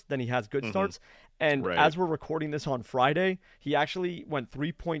starts than he has good starts. And as we're recording this on Friday, he actually went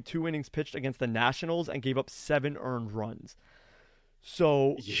 3.2 innings pitched against the Nationals and gave up 7 earned runs.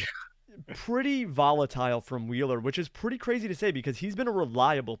 So pretty volatile from Wheeler, which is pretty crazy to say because he's been a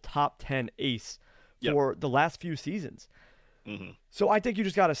reliable top 10 ace for the last few seasons. So I think you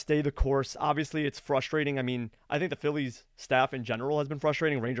just got to stay the course. Obviously, it's frustrating. I mean, I think the Phillies staff in general has been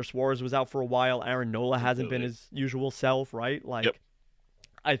frustrating. Ranger Suarez was out for a while. Aaron Nola hasn't been his usual self, right? Like,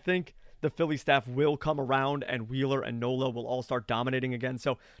 I think the Philly staff will come around and Wheeler and Nola will all start dominating again.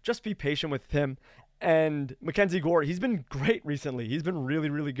 So just be patient with him. And Mackenzie Gore, he's been great recently. He's been really,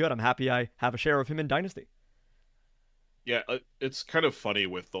 really good. I'm happy I have a share of him in Dynasty. Yeah, it's kind of funny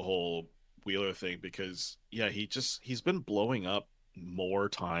with the whole Wheeler thing because he's been blowing up more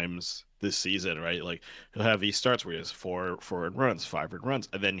times this season, right? Like he'll have these starts where he has four earned runs, 5 earned runs,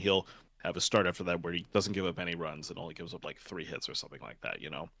 and then he'll have a start after that where he doesn't give up any runs and only gives up like 3 hits or something like that,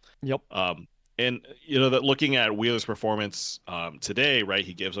 Yep. And that looking at Wheeler's performance today, right?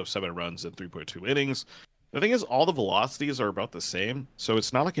 He gives up 7 runs in 3.2 innings. The thing is, all the velocities are about the same, so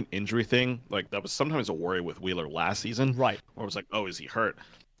it's not like an injury thing. Like that was sometimes a worry with Wheeler last season, right? Where it was like, oh, is he hurt?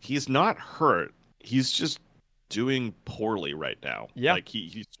 He's not hurt. He's just doing poorly right now. Yeah, like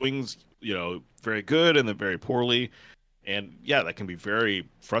he swings, very good and then very poorly, and yeah, that can be very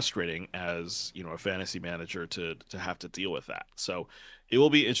frustrating as a fantasy manager to have to deal with that. So it will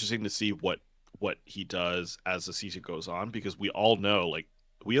be interesting to see what he does as the season goes on because we all know like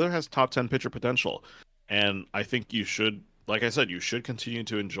Wheeler has top 10 pitcher potential. And I think you should, like I said, you should continue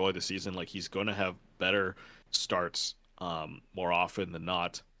to enjoy the season. Like he's going to have better starts more often than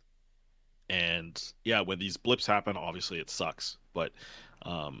not. And yeah, when these blips happen, obviously it sucks. But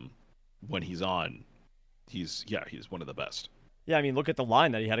when he's on, he's one of the best. Yeah, I mean, look at the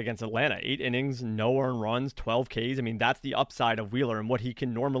line that he had against Atlanta. 8 innings, no earned runs, 12 Ks. I mean, that's the upside of Wheeler and what he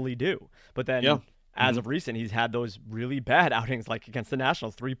can normally do. But then as of recent, he's had those really bad outings, like against the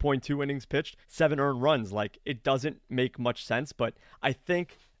Nationals, 3.2 innings pitched, 7 earned runs. Like, it doesn't make much sense, but I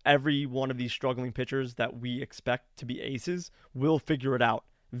think every one of these struggling pitchers that we expect to be aces will figure it out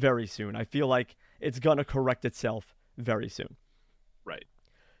very soon. I feel like it's going to correct itself very soon. Right.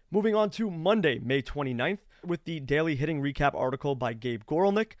 Moving on to Monday, May 29th, with the daily hitting recap article by Gabe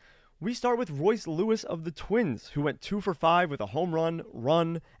Gorelnick. We start with Royce Lewis of the Twins, who went 2 for 5 with a home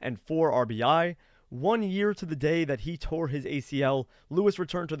run, and 4 RBI. 1 year to the day that he tore his ACL, Lewis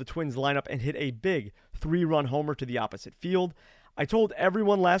returned to the Twins lineup and hit a big 3-run homer to the opposite field. I told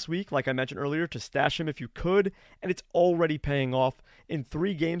everyone last week, like I mentioned earlier, to stash him if you could, and it's already paying off. In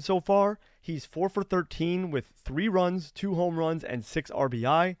 3 games so far, he's 4 for 13 with 3 runs, 2 home runs, and 6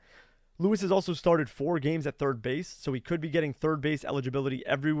 RBI. Lewis has also started 4 games at third base, so he could be getting third base eligibility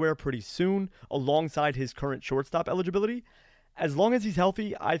everywhere pretty soon, alongside his current shortstop eligibility. As long as he's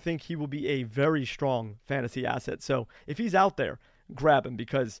healthy, I think he will be a very strong fantasy asset. So if he's out there, grab him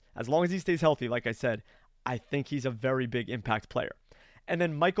because as long as he stays healthy, like I said, I think he's a very big impact player. And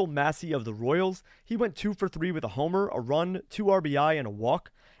then Michael Massey of the Royals, he went 2 for 3 with a homer, a run, 2 RBI, and a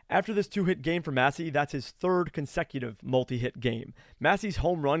walk. After this 2-hit game for Massey, that's his 3rd consecutive multi-hit game. Massey's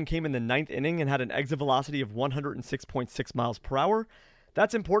home run came in the 9th inning and had an exit velocity of 106.6 miles per hour.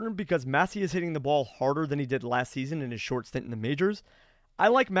 That's important because Massey is hitting the ball harder than he did last season in his short stint in the majors. I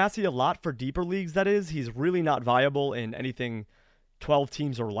like Massey a lot for deeper leagues, that is. He's really not viable in anything 12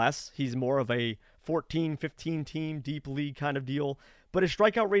 teams or less. He's more of a 14, 15 team deep league kind of deal. But his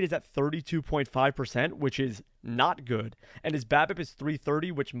strikeout rate is at 32.5%, which is not good. And his BABIP is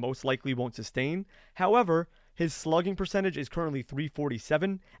 330, which most likely won't sustain. However, his slugging percentage is currently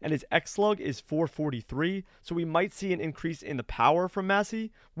 347, and his X-slug is 443, so we might see an increase in the power from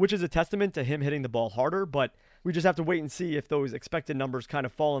Massey, which is a testament to him hitting the ball harder, but we just have to wait and see if those expected numbers kind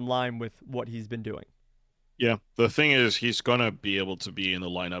of fall in line with what he's been doing. Yeah, the thing is, he's going to be able to be in the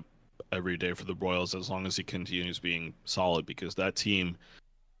lineup every day for the Royals as long as he continues being solid, because that team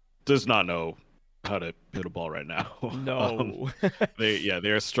does not know how to hit a ball right now. No. They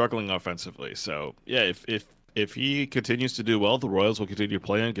are struggling offensively. So, yeah, if he continues to do well, the Royals will continue to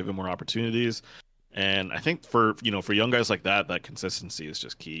play and give him more opportunities. And I think for young guys like that consistency is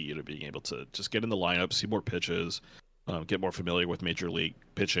just key, being able to just get in the lineup, see more pitches, get more familiar with major league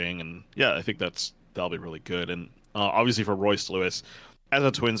pitching. And yeah, I think that'll be really good. And obviously for Royce Lewis, as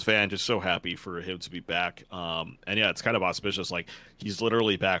a Twins fan, just so happy for him to be back. And yeah, it's kind of auspicious. Like, he's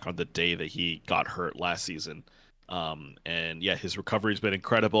literally back on the day that he got hurt last season. And yeah, his recovery's been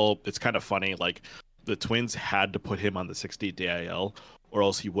incredible. It's kind of funny. Like, the Twins had to put him on the 60-day IL, or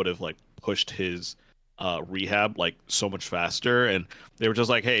else he would have like pushed his rehab like so much faster. And they were just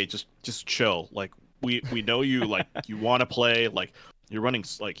like, hey, just chill. Like, we know you, like, you want to play, like, you're running,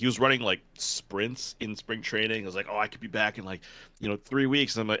 like, he was running like sprints in spring training. It was like, oh, I could be back in like 3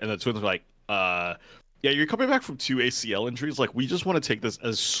 weeks. And the Twins were like, yeah, you're coming back from 2 ACL injuries. Like, we just want to take this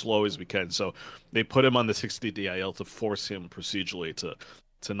as slow as we can. So they put him on the 60-day IL to force him procedurally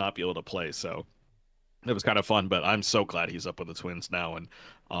to not be able to play. So it was kind of fun, but I'm so glad he's up with the Twins now. And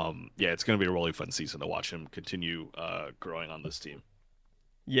yeah, it's going to be a really fun season to watch him continue growing on this team.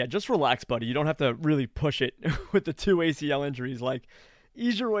 Yeah, just relax, buddy. You don't have to really push it with the 2 ACL injuries. Like,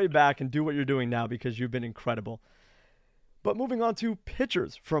 ease your way back and do what you're doing now because you've been incredible. But moving on to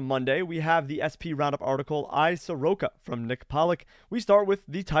pitchers from Monday, we have the SP Roundup article, I Soroka from Nick Pollock. We start with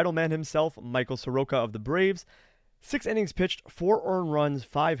the title man himself, Michael Soroka of the Braves. 6 innings pitched, 4 earned runs,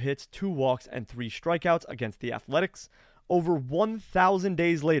 5 hits, 2 walks, and 3 strikeouts against the Athletics. Over 1,000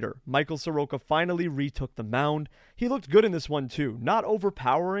 days later, Michael Soroka finally retook the mound. He looked good in this one too, not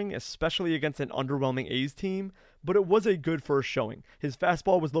overpowering, especially against an underwhelming A's team, but it was a good first showing. His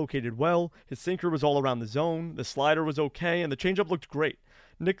fastball was located well, his sinker was all around the zone, the slider was okay, and the changeup looked great.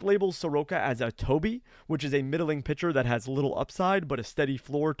 Nick labels Soroka as a Toby, which is a middling pitcher that has little upside but a steady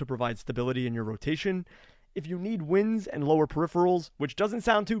floor to provide stability in your rotation. If you need wins and lower peripherals, which doesn't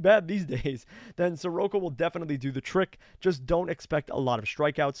sound too bad these days, then Soroka will definitely do the trick. Just don't expect a lot of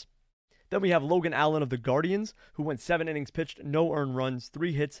strikeouts. Then we have Logan Allen of the Guardians, who went 7 innings pitched, no earned runs,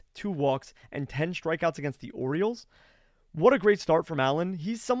 3 hits, 2 walks, and 10 strikeouts against the Orioles. What a great start from Allen.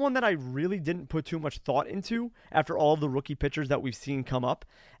 He's someone that I really didn't put too much thought into after all of the rookie pitchers that we've seen come up.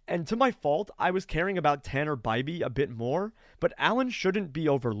 And to my fault, I was caring about Tanner Bybee a bit more, but Allen shouldn't be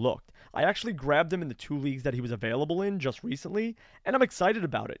overlooked. I actually grabbed him in the 2 leagues that he was available in just recently, and I'm excited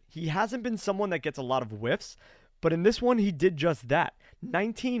about it. He hasn't been someone that gets a lot of whiffs, but in this one, he did just that.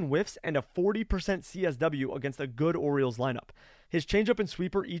 19 whiffs and a 40% CSW against a good Orioles lineup. His changeup and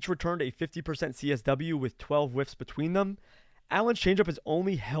sweeper each returned a 50% CSW with 12 whiffs between them. Allen's changeup has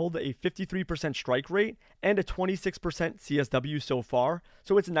only held a 53% strike rate and a 26% CSW so far,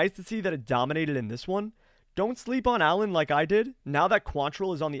 so it's nice to see that it dominated in this one. Don't sleep on Allen like I did. Now that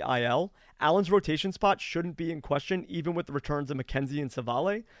Quantrill is on the IL, Allen's rotation spot shouldn't be in question even with the returns of McKenzie and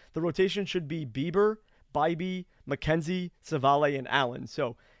Savale. The rotation should be Bieber, Bybee, McKenzie, Savale, and Allen.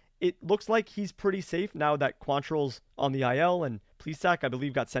 So it looks like he's pretty safe now that Quantrill's on the IL and Plesac, I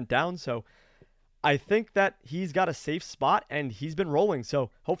believe, got sent down. So I think that he's got a safe spot and he's been rolling. So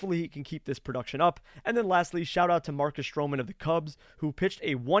hopefully he can keep this production up. And then lastly, shout out to Marcus Stroman of the Cubs, who pitched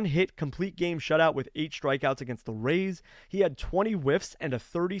a 1-hit complete game shutout with 8 strikeouts against the Rays. He had 20 whiffs and a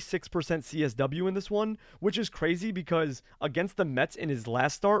 36% CSW in this one, which is crazy because against the Mets in his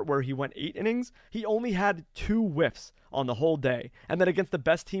last start where he went 8 innings, he only had 2 whiffs on the whole day. And then against the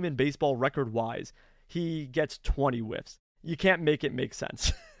best team in baseball record-wise, he gets 20 whiffs. You can't make it make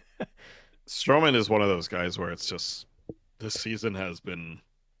sense. Stroman is one of those guys where it's just this season has been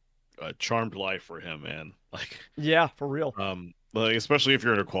a charmed life for him, man. Like, yeah, for real. Like especially if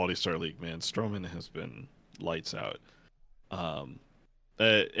you're in a quality star league, man. Stroman has been lights out.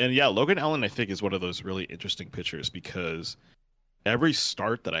 And yeah, Logan Allen I think is one of those really interesting pitchers because every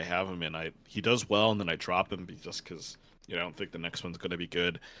start that I have him in, he does well, and then I drop him just because I don't think the next one's going to be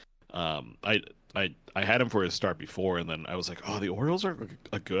good. I had him for his start before, and then I was like, oh, the Orioles are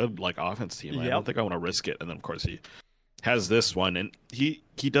a good offense team. I don't think I want to risk it. And then of course he has this one, and he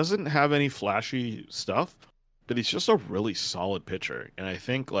doesn't have any flashy stuff, but he's just a really solid pitcher. And I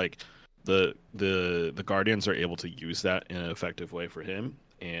think the Guardians are able to use that in an effective way for him.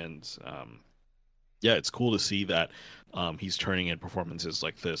 And yeah, it's cool to see that he's turning in performances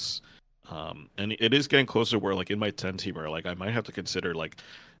like this. And it is getting closer where in my 10-teamer, I might have to consider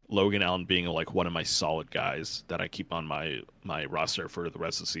Logan Allen being one of my solid guys that I keep on my roster for the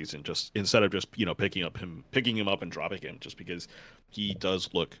rest of the season, just instead of just picking him up and dropping him, just because he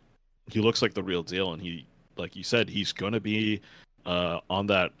looks like the real deal, and he, like you said, he's going to be on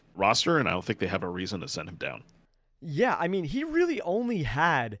that roster, and I don't think they have a reason to send him down. Yeah, I mean, he really only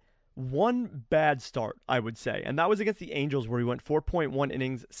had one bad start, I would say, and that was against the Angels where he went 4.1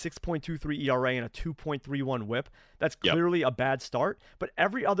 innings, 6.23 ERA, and a 2.31 whip. That's clearly a bad start, but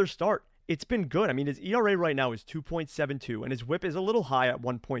every other start, it's been good. I mean, his ERA right now is 2.72, and his whip is a little high at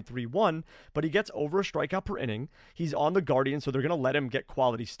 1.31, but he gets over a strikeout per inning. He's on the Guardians, so they're going to let him get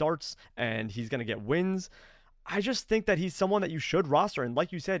quality starts, and he's going to get wins. I just think that he's someone that you should roster. And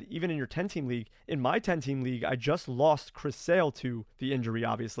like you said, even in your 10-team league, in my 10-team league, I just lost Chris Sale to the injury,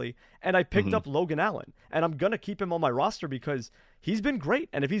 obviously, and I picked up Logan Allen. And I'm going to keep him on my roster because he's been great.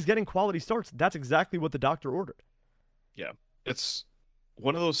 And if he's getting quality starts, that's exactly what the doctor ordered. Yeah, it's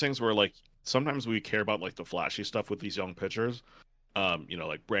one of those things where, sometimes we care about, the flashy stuff with these young pitchers.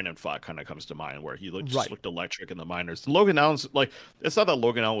 Brandon Pfaadt kind of comes to mind where he looked electric in the minors. Logan Allen's it's not that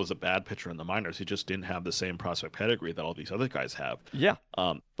Logan Allen was a bad pitcher in the minors. He just didn't have the same prospect pedigree that all these other guys have. Yeah.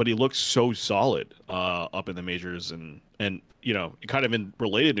 But he looks so solid up in the majors, and kind of in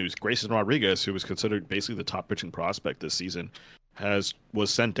related news, Grayson Rodriguez, who was considered basically the top pitching prospect this season, was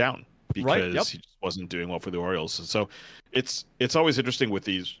sent down because he just wasn't doing well for the Orioles. So it's always interesting with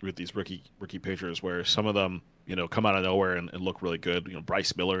these rookie pitchers where some of them come out of nowhere and look really good.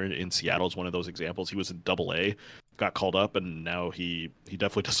 Bryce Miller in Seattle is one of those examples. He was in Double-A got called up, and now he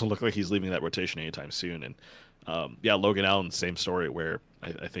definitely doesn't look like he's leaving that rotation anytime soon. And yeah, Logan Allen, same story, where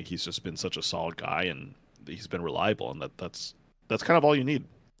I think he's just been such a solid guy, and he's been reliable, and that's kind of all you need.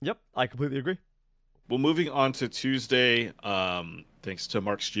 Yep, I completely agree. Well, moving on to Tuesday, thanks to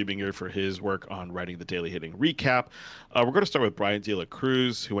Mark Stubinger for his work on writing the daily hitting recap. We're going to start with Brian De La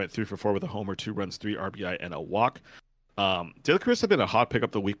Cruz, who went 3 for 4 with a homer, 2 runs, 3 RBI, and a walk. De La Cruz had been a hot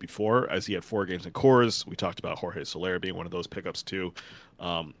pickup the week before, as he had 4 games in Coors. We talked about Jorge Soler being one of those pickups too.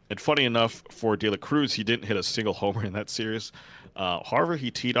 And funny enough, for De La Cruz, he didn't hit a single homer in that series. However,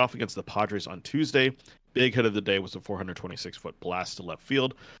 he teed off against the Padres on Tuesday. Big hit of the day was a 426-foot blast to left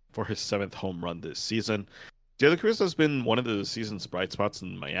field for his 7th home run this season. De La Cruz has been one of the season's bright spots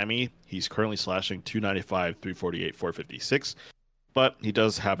in Miami. He's currently slashing 295, 348, 456, but he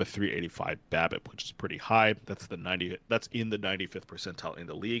does have a 385 BABIP, which is pretty high. That's in the 95th percentile in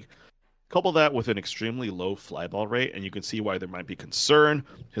the league. Couple that with an extremely low fly ball rate, and you can see why there might be concern.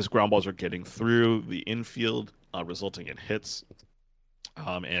 His ground balls are getting through the infield, resulting in hits.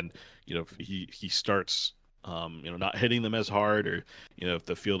 And if he starts not hitting them as hard, or if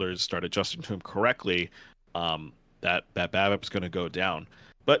the fielders start adjusting to him correctly, that BABIP is going to go down.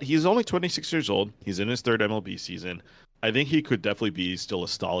 But he's only 26 years old. He's in his 3rd MLB season. I think he could definitely be still a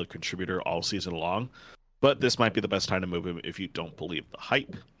solid contributor all season long, but this might be the best time to move him if you don't believe the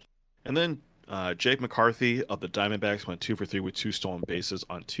hype. And then Jake McCarthy of the Diamondbacks went 2 for 3 with 2 stolen bases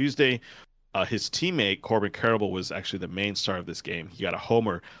on Tuesday. His teammate, Corbin Carroll, was actually the main star of this game. He got a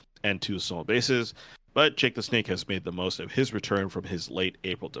homer and 2 stolen bases, but Jake the Snake has made the most of his return from his late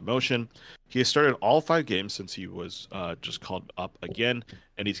April demotion. He has started all 5 games since he was just called up again,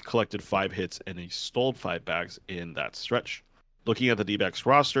 and he's collected 5 hits, and he stole 5 bags in that stretch. Looking at the D-backs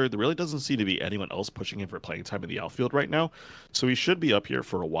roster, there really doesn't seem to be anyone else pushing him for playing time in the outfield right now, so he should be up here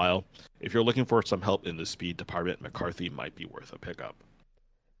for a while. If you're looking for some help in the speed department, McCarthy might be worth a pickup.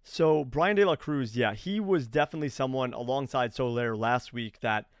 So Brian De La Cruz, yeah, he was definitely someone alongside Soler last week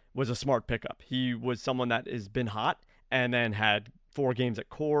that was a smart pickup. He was someone that has been hot and then had 4 games at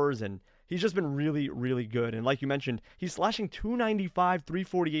Coors, and he's just been really, really good. And like you mentioned, he's slashing 295,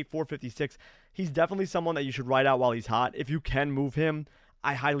 348, 456. He's definitely someone that you should ride out while he's hot. If you can move him,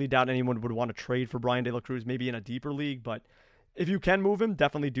 I highly doubt anyone would want to trade for Brian De La Cruz, maybe in a deeper league, but if you can move him,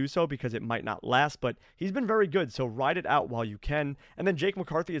 definitely do so because it might not last, but he's been very good, so ride it out while you can. And then Jake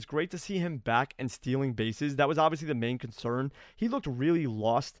McCarthy, it's great to see him back and stealing bases. That was obviously the main concern. He looked really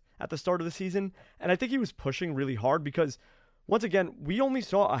lost at the start of the season, and I think he was pushing really hard because, once again, we only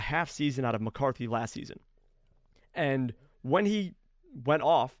saw a half season out of McCarthy last season. And when he went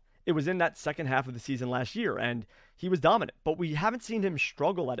off, it was in that second half of the season last year, and he was dominant. But we haven't seen him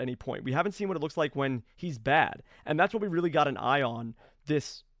struggle at any point. We haven't seen what it looks like when he's bad. And that's what we really got an eye on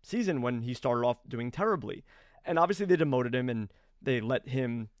this season when he started off doing terribly. And obviously they demoted him, and they let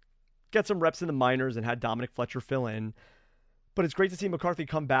him get some reps in the minors and had Dominic Fletcher fill in. But it's great to see McCarthy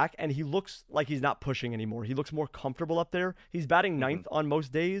come back, and he looks like he's not pushing anymore. He looks more comfortable up there. He's batting ninth on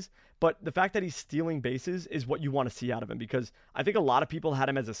most days, but the fact that he's stealing bases is what you want to see out of him, because I think a lot of people had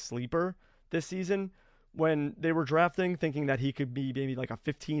him as a sleeper this season when they were drafting, thinking that he could be maybe like a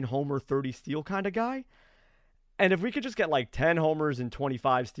 15 homer, 30 steal kind of guy. And if we could just get like 10 homers and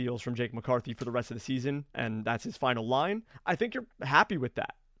 25 steals from Jake McCarthy for the rest of the season, and that's his final line, I think you're happy with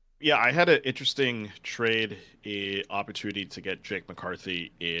that. Yeah, I had an interesting trade opportunity to get Jake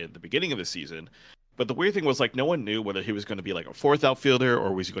McCarthy in the beginning of the season. But the weird thing was, like, no one knew whether he was going to be like a 4th outfielder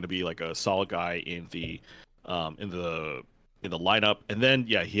or was he going to be like a solid guy in the lineup. And then,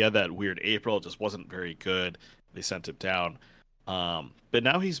 yeah, he had that weird April. It just wasn't very good. They sent him down. But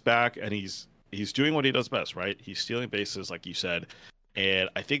now he's back, and he's doing what he does best, right? He's stealing bases, like you said. And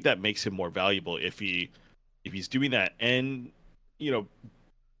I think that makes him more valuable if he's doing that. And,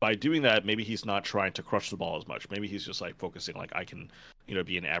 by doing that, maybe he's not trying to crush the ball as much. Maybe he's just like focusing, like, I can,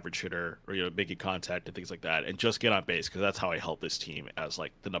 be an average hitter or, making contact and things like that, and just get on base, because that's how I help this team as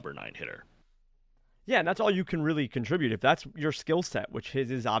like the number 9 hitter. Yeah, and that's all you can really contribute. If that's your skill set, which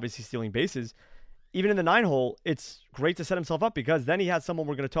his is obviously stealing bases, even in the 9-hole, it's great to set himself up, because then he has someone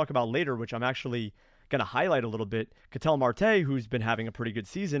we're going to talk about later, which I'm actually going to highlight a little bit, Ketel Marte, who's been having a pretty good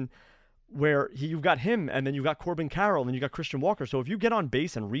season, where you've got him, and then you've got Corbin Carroll, and then you got Christian Walker. So if you get on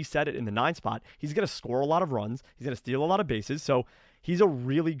base and reset it in the 9 spot, he's going to score a lot of runs. He's going to steal a lot of bases. So he's a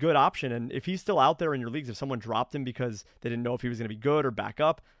really good option. And if he's still out there in your leagues, if someone dropped him because they didn't know if he was going to be good or back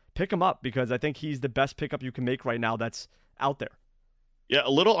up, pick him up, because I think he's the best pickup you can make right now that's out there. Yeah,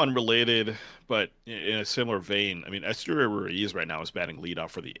 a little unrelated, but in a similar vein. I mean, Esteury Ruiz right now is batting leadoff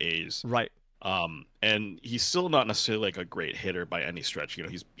for the A's. Right. And he's still not necessarily like a great hitter by any stretch.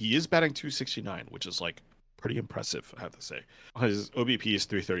 He is batting 269, which is like pretty impressive, I have to say. His OBP is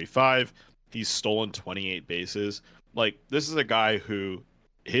 335. He's stolen 28 bases. Like, this is a guy who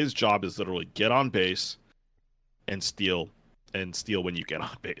his job is literally get on base and steal when you get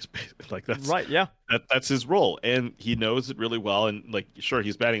on base. Like, that's right. Yeah, that's his role, and he knows it really well. And like, sure,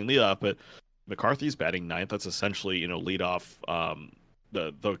 he's batting leadoff, but McCarthy's batting ninth. That's essentially, leadoff.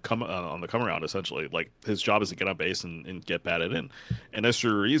 The come on the come around, essentially. Like, his job is to get on base and get batted in. And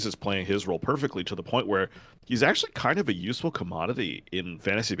Esther Ruiz is playing his role perfectly, to the point where he's actually kind of a useful commodity in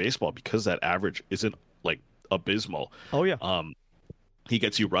fantasy baseball, because that average isn't like abysmal. Oh yeah. He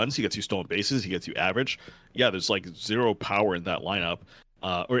gets you runs, he gets you stolen bases, he gets you average. Yeah, there's like zero power in that lineup.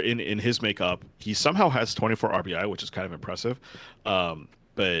 Or in his makeup. He somehow has 24 RBI, which is kind of impressive.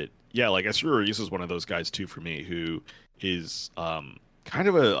 But yeah, like, Esther Ruiz is one of those guys too for me, who is kind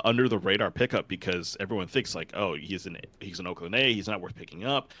of a under the radar pickup, because everyone thinks like, oh, he's an Oakland A, he's not worth picking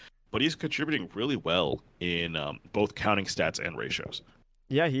up, but he's contributing really well in both counting stats and ratios.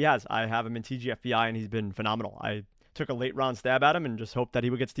 Yeah, he has. I have him in TGFBI, and he's been phenomenal. I took a late round stab at him and just hoped that he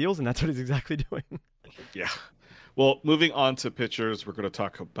would get steals, and that's what he's exactly doing. Yeah. Well, moving on to pitchers, we're going to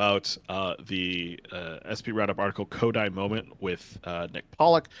talk about the SP Roundup article, Kodai Moment, with Nick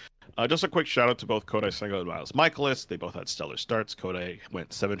Pollock. Just a quick shout out to both Kodai Senga and Miles Michaelis. They both had stellar starts. Kodai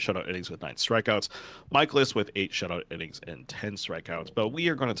went 7 shutout innings with 9 strikeouts. Michaelis with 8 shutout innings and 10 strikeouts. But we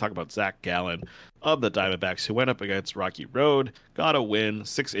are going to talk about Zach Gallen of the Diamondbacks, who went up against Rocky Road, got a win,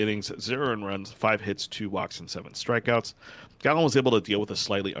 6 innings, 0 earned runs, 5 hits, 2 walks, and 7 strikeouts. Gallen was able to deal with a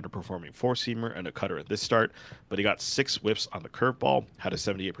slightly underperforming four-seamer and a cutter at this start, but he got 6 whiffs on the curveball, had a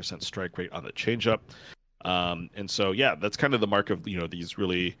 78% strike rate on the changeup. And so, yeah, that's kind of the mark of, these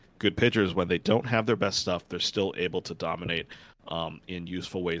really good pitchers. When they don't have their best stuff, they're still able to dominate in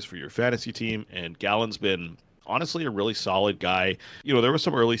useful ways for your fantasy team. And Gallen's been honestly a really solid guy. There was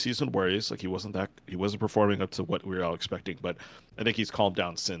some early season worries, like he wasn't performing up to what we were all expecting, but I think he's calmed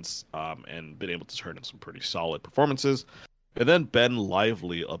down since and been able to turn in some pretty solid performances. And then Ben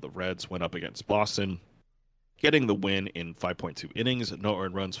Lively of the Reds went up against Boston, getting the win in 5.2 innings, no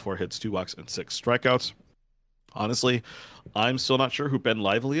earned runs, 4 hits, 2 walks, and 6 strikeouts. Honestly, I'm still not sure who Ben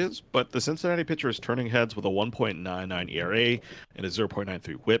Lively is, but the Cincinnati pitcher is turning heads with a 1.99 ERA and a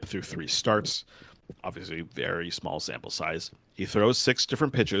 0.93 whip through 3 starts. Obviously, very small sample size. He throws 6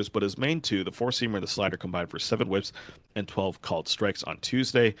 different pitches, but his main 2, the four-seamer and the slider, combined for 7 whips and 12 called strikes on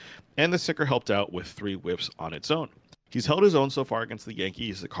Tuesday, and the sinker helped out with 3 whips on its own. He's held his own so far against the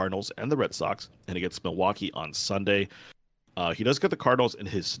Yankees, the Cardinals, and the Red Sox, and against Milwaukee on Sunday. He does get the Cardinals in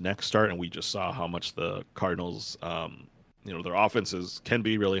his next start, and we just saw how much the Cardinals, their offenses can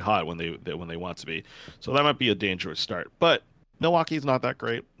be really hot when they want to be. So that might be a dangerous start. But Milwaukee's not that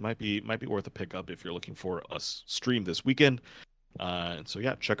great. Might be worth a pickup if you're looking for a stream this weekend. And so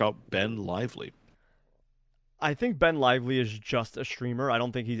yeah, check out Ben Lively. I think Ben Lively is just a streamer. I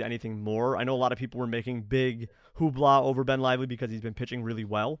don't think he's anything more. I know a lot of people were making big hoopla over Ben Lively because he's been pitching really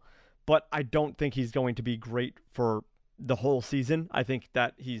well, but I don't think he's going to be great for the whole season. I think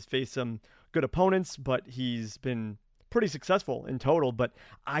that he's faced some good opponents, but he's been pretty successful in total, but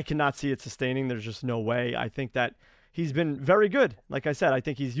I cannot see it sustaining. There's just no way. I think that he's been very good. Like I said, I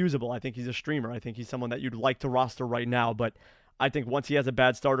think he's usable. I think he's a streamer. I think he's someone that you'd like to roster right now, but I think once he has a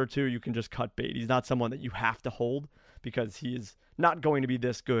bad start or two, you can just cut bait. He's not someone that you have to hold because he is not going to be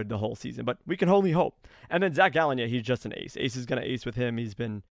this good the whole season, but we can only hope. And then Zach Gallen, yeah, he's just an ace. Ace is going to ace with him. He's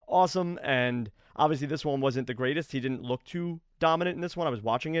been awesome, and obviously this one wasn't the greatest. He didn't look too dominant in this one. I was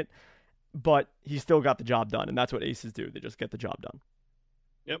watching it, but he still got the job done, and that's what aces do. They just get the job done.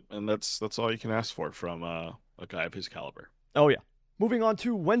 Yep, and that's all you can ask for from a guy of his caliber. Oh, yeah. Moving on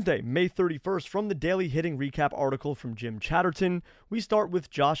to Wednesday, May 31st, from the Daily Hitting Recap article from Jim Chatterton, we start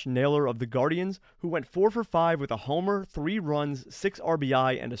with Josh Naylor of the Guardians, who went 4 for 5 with a homer, 3 runs, 6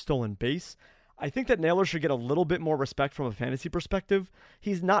 RBI, and a stolen base. I think that Naylor should get a little bit more respect from a fantasy perspective.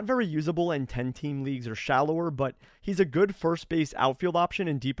 He's not very usable in 10-team leagues or shallower, but he's a good first base outfield option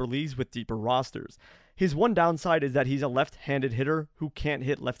in deeper leagues with deeper rosters. His one downside is that he's a left-handed hitter who can't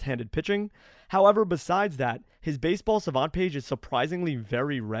hit left-handed pitching. However, besides that, his baseball savant page is surprisingly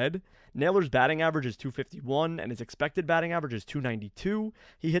very red. Naylor's batting average is .251 and his expected batting average is .292.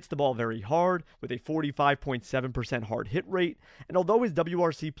 He hits the ball very hard with a 45.7% hard hit rate, and although his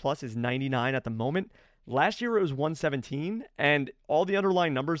WRC plus is 99 at the moment, last year it was 117, and all the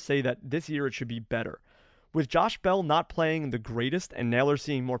underlying numbers say that this year it should be better. With Josh Bell not playing the greatest and Naylor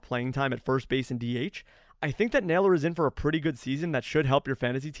seeing more playing time at first base and DH, I think that Naylor is in for a pretty good season that should help your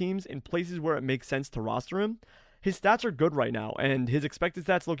fantasy teams in places where it makes sense to roster him. his stats are good right now, and his expected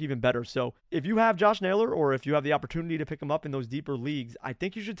stats look even better. So if you have Josh Naylor, or if you have the opportunity to pick him up in those deeper leagues, I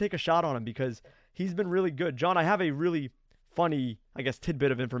think you should take a shot on him because he's been really good. John, I have a really funny, I guess,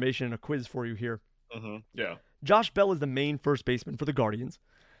 tidbit of information and a quiz for you here. Yeah. Josh Bell is the main first baseman for the Guardians,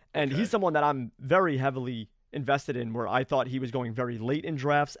 and he's someone that I'm very heavily invested in, where I thought he was going very late in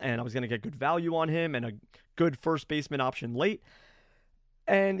drafts and I was going to get good value on him and a good first baseman option late.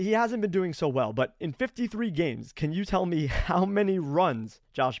 And he hasn't been doing so well. But in 53 games, can you tell me how many runs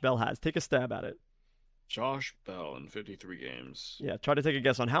Josh Bell has? Take a stab at it. Josh Bell in 53 games. Yeah, try to take a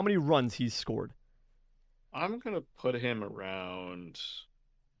guess on how many runs he's scored. I'm going to put him around,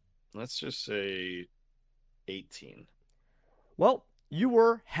 let's just say 18. Well, you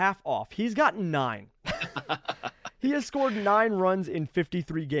were half off. He's got 9. He has scored 9 runs in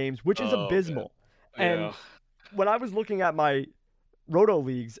 53 games, which is abysmal. Man. And when I was looking at my Roto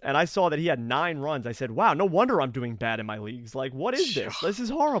leagues and I saw that he had 9 runs, I said, wow, no wonder I'm doing bad in my leagues. Like, what is this? This is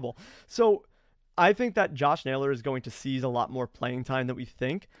horrible. So I think that Josh Naylor is going to seize a lot more playing time than we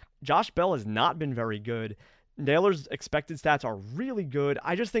think. Josh Bell has not been very good. Naylor's expected stats are really good.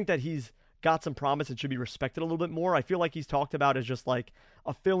 I just think that he's got some promise and should be respected a little bit more. I feel like he's talked about as just like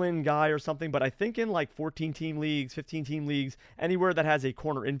a fill-in guy or something, but I think in like 14-team leagues, 15-team leagues, anywhere that has a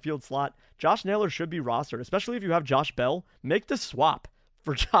corner infield slot, Josh Naylor should be rostered, especially if you have Josh Bell. Make the swap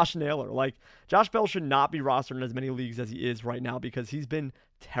for Josh Naylor. Like, Josh Bell should not be rostered in as many leagues as he is right now because he's been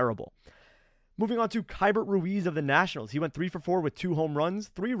terrible. Moving on to Keibert Ruiz of the Nationals. He went 3 for 4 with 2 home runs,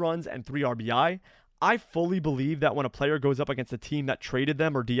 3 runs, and 3 RBI. I fully believe that when a player goes up against a team that traded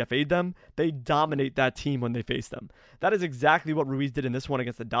them or DFA'd them, they dominate that team when they face them. That is exactly what Ruiz did in this one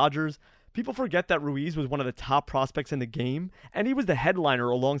against the Dodgers. People forget that Ruiz was one of the top prospects in the game, and he was the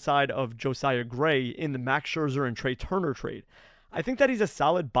headliner alongside of Josiah Gray in the Max Scherzer and Trey Turner trade. I think that he's a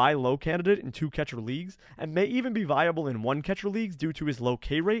solid buy low candidate in 2-catcher leagues and may even be viable in 1-catcher leagues due to his low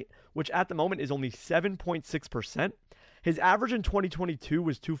K rate, which at the moment is only 7.6%. His average in 2022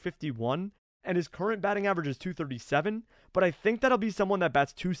 was 251, and his current batting average is 237, but I think that'll be someone that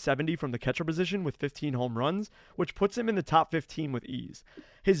bats 270 from the catcher position with 15 home runs, which puts him in the top 15 with ease.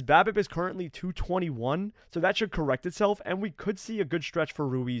 His BABIP is currently 221, so that should correct itself, and we could see a good stretch for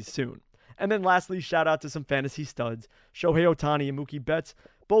Ruiz soon. And then lastly, shout out to some fantasy studs. Shohei Ohtani and Mookie Betts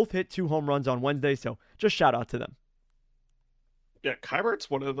both hit 2 home runs on Wednesday, so just shout out to them. Yeah, Keibert's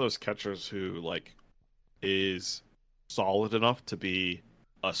one of those catchers who, like, is solid enough to be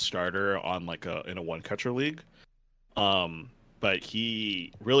a starter on like in a 1-catcher league, but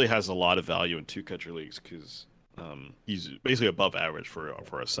he really has a lot of value in 2-catcher leagues because he's basically above average for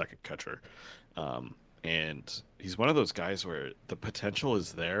a second catcher, and he's one of those guys where the potential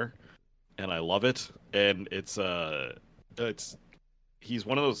is there, and I love it, and he's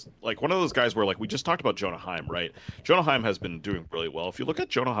one of those guys where, like, we just talked about Jonah Heim, right? Jonah Heim has been doing really well. If you look at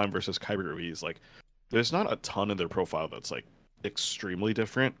Jonah Heim versus Keibert Ruiz, like, there's not a ton in their profile that's like extremely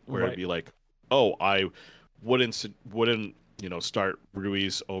different where it'd be like, oh, I wouldn't start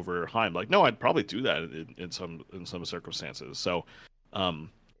Ruiz over Heim. Like, no, I'd probably do that in some circumstances. So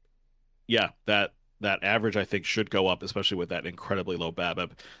that average I think should go up, especially with that incredibly low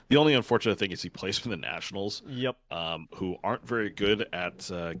BABIP. The only unfortunate thing is he plays for the Nationals, who aren't very good at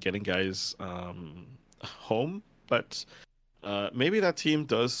getting guys home, but maybe that team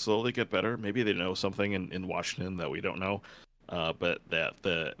does slowly get better. Maybe they know something in Washington that we don't know. But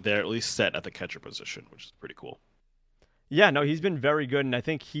they're at least set at the catcher position, which is pretty cool. Yeah, no, he's been very good, and I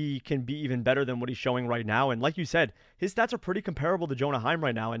think he can be even better than what he's showing right now. And like you said, his stats are pretty comparable to Jonah Heim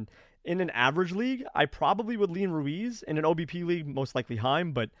right now. And in an average league, I probably would lean Ruiz. In an OBP league, most likely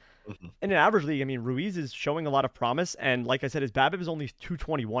Heim. But in an average league, I mean, Ruiz is showing a lot of promise. And like I said, his BABIP is only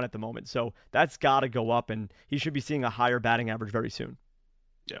 221 at the moment. So that's got to go up, and he should be seeing a higher batting average very soon.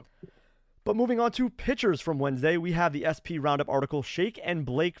 Yeah. But moving on to pitchers from Wednesday, we have the SP Roundup article, Shake and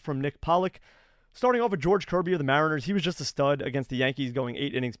Blake from Nick Pollock. Starting off with George Kirby of the Mariners, he was just a stud against the Yankees, going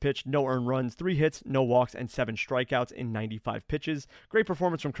 8 innings pitched, no earned runs, 3 hits, no walks, and 7 strikeouts in 95 pitches. Great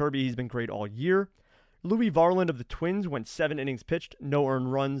performance from Kirby. He's been great all year. Louis Varland of the Twins went 7 innings pitched, no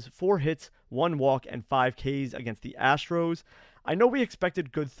earned runs, 4 hits, 1 walk, and 5 Ks against the Astros. I know we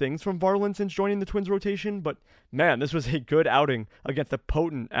expected good things from Varland since joining the Twins rotation, but man, this was a good outing against the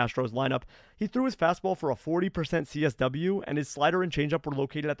potent Astros lineup. He threw his fastball for a 40% CSW, and his slider and changeup were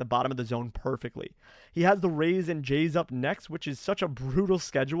located at the bottom of the zone perfectly. He has the Rays and Jays up next, which is such a brutal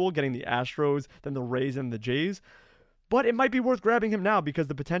schedule, getting the Astros, then the Rays and the Jays. But it might be worth grabbing him now because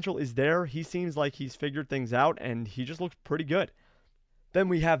the potential is there. He seems like he's figured things out, and he just looks pretty good. Then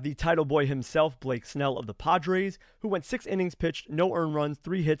we have the title boy himself, Blake Snell of the Padres, who went 6 innings pitched, no earned runs,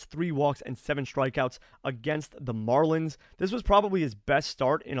 3 hits, 3 walks, and 7 strikeouts against the Marlins. This was probably his best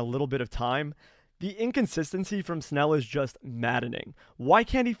start in a little bit of time. The inconsistency from Snell is just maddening. Why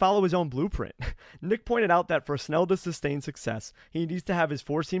can't he follow his own blueprint? Nick pointed out that for Snell to sustain success, he needs to have his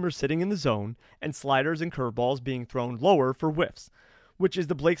four-seamer sitting in the zone and sliders and curveballs being thrown lower for whiffs, which is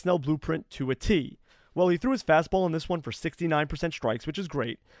the Blake Snell blueprint to a T. Well, he threw his fastball in this one for 69% strikes, which is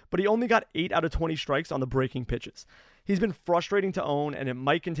great, but he only got 8 out of 20 strikes on the breaking pitches. He's been frustrating to own, and it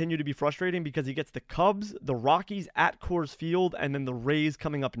might continue to be frustrating because he gets the Cubs, the Rockies at Coors Field, and then the Rays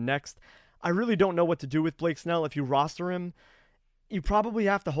coming up next. I really don't know what to do with Blake Snell. If you roster him, you probably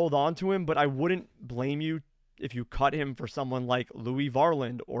have to hold on to him, but I wouldn't blame you if you cut him for someone like Louis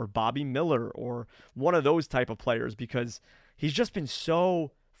Varland or Bobby Miller or one of those type of players, because he's just been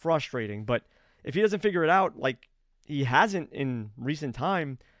so frustrating. But if he doesn't figure it out, like he hasn't in recent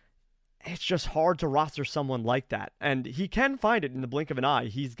time, it's just hard to roster someone like that. And he can find it in the blink of an eye.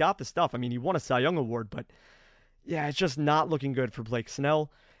 He's got the stuff. I mean, he won a Cy Young Award, but yeah, it's just not looking good for Blake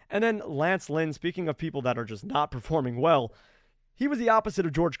Snell. And then Lance Lynn, speaking of people that are just not performing well, he was the opposite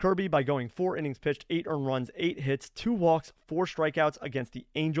of George Kirby by going 4 innings pitched, 8 earned runs, 8 hits, 2 walks, 4 strikeouts against the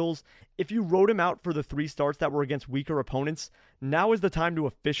Angels. If you wrote him out for the 3 starts that were against weaker opponents, now is the time to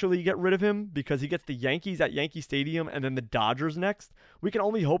officially get rid of him because he gets the Yankees at Yankee Stadium and then the Dodgers next. We can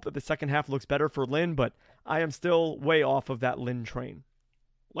only hope that the second half looks better for Lynn, but I am still way off of that Lynn train.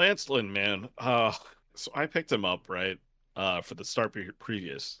 Lance Lynn, man. So I picked him up, right, for the start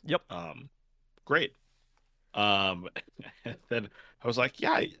previous. Yep. Great. And then I was like,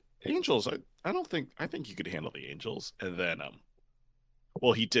 yeah, Angels. I think you could handle the Angels. And then,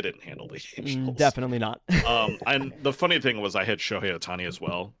 well, he didn't handle the Angels. Definitely not. And the funny thing was I had Shohei Ohtani as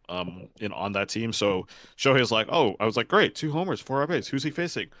well, on that team. So Shohei was like, oh, I was like, great, 2 homers, 4 RBIs. Who's he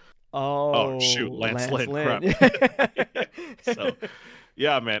facing? Oh, shoot, Lance Lynn. Lynn. Crap. So,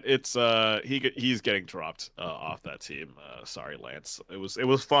 yeah, man, it's he's getting dropped off that team. Sorry, Lance. It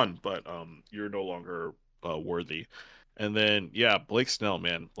was fun, but you're no longer worthy. And then yeah, Blake Snell,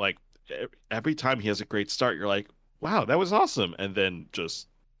 man, like every time he has a great start, you're like, wow, that was awesome, and then just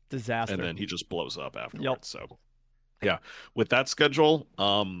disaster, and then he just blows up afterwards. Yep. So yeah, with that schedule,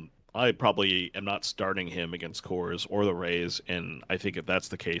 I probably am not starting him against Coors or the Rays, and I think if that's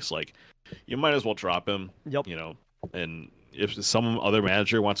the case, like you might as well drop him. Yep. You know, and if some other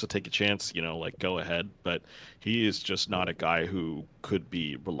manager wants to take a chance, you know, like go ahead, but he is just not a guy who could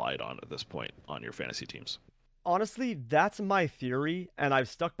be relied on at this point on your fantasy teams. Honestly, that's my theory, and I've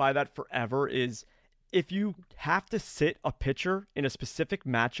stuck by that forever, is if you have to sit a pitcher in a specific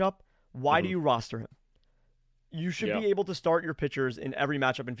matchup, why do you roster him? You should be able to start your pitchers in every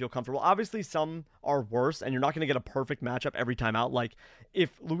matchup and feel comfortable. Obviously, some are worse, and you're not going to get a perfect matchup every time out. Like, if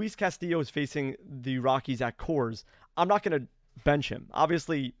Luis Castillo is facing the Rockies at Coors, I'm not going to bench him.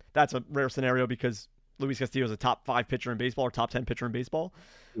 Obviously, that's a rare scenario because Luis Castillo is a top 5 pitcher in baseball or top 10 pitcher in baseball.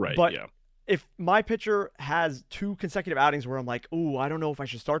 Right, but yeah. If my pitcher has 2 consecutive outings where I'm like, ooh, I don't know if I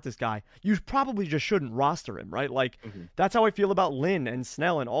should start this guy, you probably just shouldn't roster him, right? Like, that's how I feel about Lynn and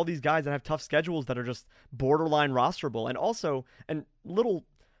Snell and all these guys that have tough schedules that are just borderline rosterable. And also, and little,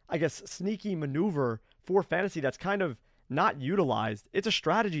 I guess, sneaky maneuver for fantasy that's kind of not utilized. It's a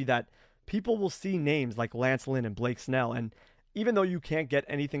strategy that people will see names like Lance Lynn and Blake Snell, and even though you can't get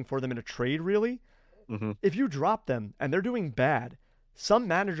anything for them in a trade, really, if you drop them and they're doing bad, some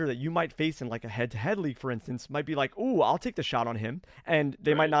manager that you might face in like a head-to-head league, for instance, might be like, ooh, I'll take the shot on him. And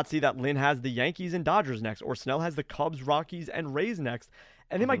they might not see that Lynn has the Yankees and Dodgers next, or Snell has the Cubs, Rockies, and Rays next.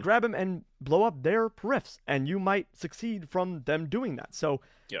 And they might grab him and blow up their periffs, and you might succeed from them doing that. So,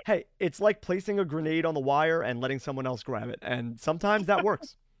 hey, it's like placing a grenade on the wire and letting someone else grab it. And sometimes that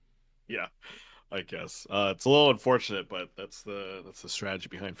works. Yeah, I guess. It's a little unfortunate, but that's the strategy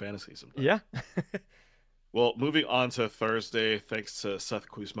behind fantasy sometimes. Yeah. Well, moving on to Thursday, thanks to Seth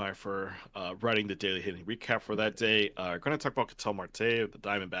Kuzmeyer for writing the daily hitting recap for that day. We're going to talk about Ketel Marte. The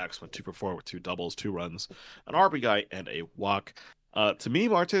Diamondbacks went 2 for 4 with 2 doubles, 2 runs, an RBI, and a walk. To me,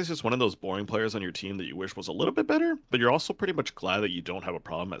 Marte is just one of those boring players on your team that you wish was a little bit better, but you're also pretty much glad that you don't have a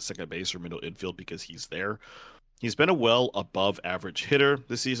problem at second base or middle infield because he's there. He's been a well above average hitter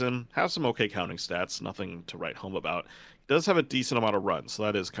this season, has some okay counting stats, nothing to write home about. He does have a decent amount of runs, so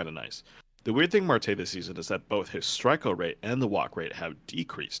that is kind of nice. The weird thing Marte this season is that both his strikeout rate and the walk rate have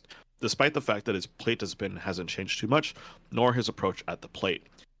decreased, despite the fact that his plate discipline hasn't changed too much, nor his approach at the plate.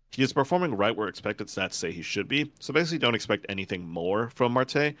 He is performing right where expected stats say he should be, so basically don't expect anything more from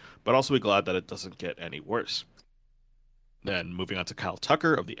Marte, but also be glad that it doesn't get any worse. Then moving on to Kyle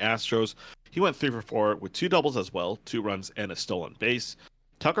Tucker of the Astros. He went 3 for 4 with 2 doubles as well, 2 runs and a stolen base.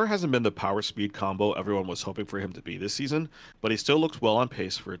 Tucker hasn't been the power speed combo everyone was hoping for him to be this season, but he still looks well on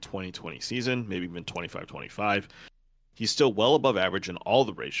pace for a 2020 season, maybe even 25-25. He's still well above average in all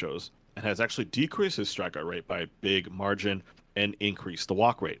the ratios and has actually decreased his strikeout rate by a big margin and increased the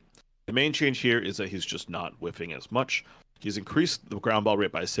walk rate. The main change here is that he's just not whiffing as much. He's increased the ground ball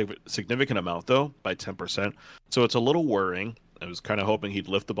rate by a significant amount, though, by 10%. So it's a little worrying. I was kind of hoping he'd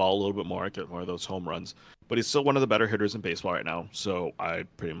lift the ball a little bit more, get more of those home runs. But he's still one of the better hitters in baseball right now, so I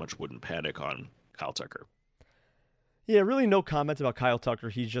pretty much wouldn't panic on Kyle Tucker. Yeah, really no comments about Kyle Tucker.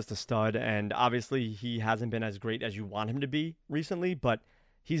 He's just a stud, and obviously he hasn't been as great as you want him to be recently, but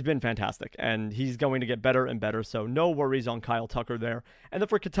he's been fantastic, and he's going to get better and better, so no worries on Kyle Tucker there. And then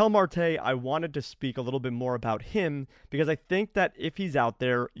for Ketel Marte, I wanted to speak a little bit more about him because I think that if he's out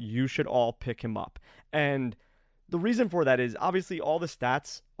there, you should all pick him up. And the reason for that is obviously all the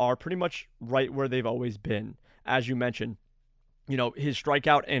stats are pretty much right where they've always been. As you mentioned, you know, his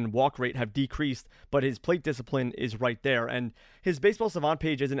strikeout and walk rate have decreased, but his plate discipline is right there. And his Baseball Savant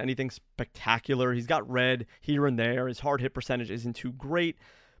page isn't anything spectacular. He's got red here and there. His hard hit percentage isn't too great,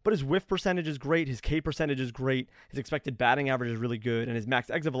 but his whiff percentage is great. His K percentage is great. His expected batting average is really good, and his max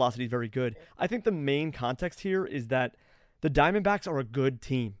exit velocity is very good. I think the main context here is that the Diamondbacks are a good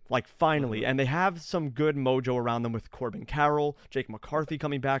team, like finally, and they have some good mojo around them with Corbin Carroll, Jake McCarthy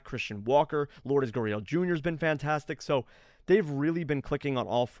coming back, Christian Walker, Lourdes Gurriel Jr. has been fantastic. So they've really been clicking on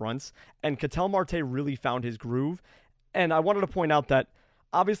all fronts, and Ketel Marte really found his groove. And I wanted to point out that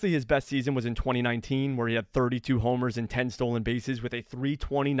obviously his best season was in 2019, where he had 32 homers and 10 stolen bases with a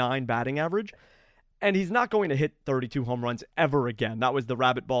 .329 batting average. And he's not going to hit 32 home runs ever again. That was the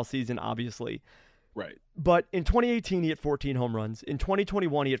rabbit ball season, obviously. Right. But in 2018, he hit 14 home runs. In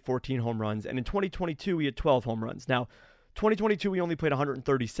 2021, he hit 14 home runs. And in 2022, he had 12 home runs. Now, 2022, he only played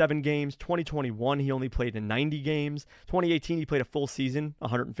 137 games. 2021, he only played in 90 games. 2018, he played a full season,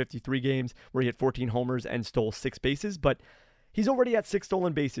 153 games, where he hit 14 homers and stole 6 bases. But he's already at 6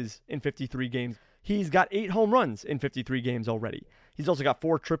 stolen bases in 53 games. He's got 8 home runs in 53 games already. He's also got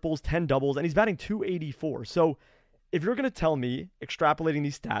 4 triples, 10 doubles, and he's batting .284. So if you're going to tell me, extrapolating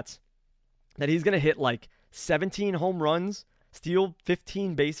these stats, that he's going to hit like 17 home runs, steal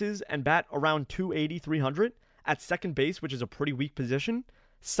 15 bases, and bat around 280, 300 at second base, which is a pretty weak position,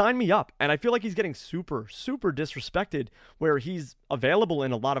 sign me up. And I feel like he's getting super, super disrespected where he's available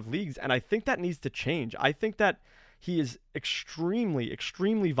in a lot of leagues, and I think that needs to change. I think that he is extremely,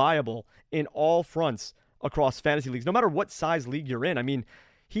 extremely viable in all fronts across fantasy leagues, no matter what size league you're in. I mean,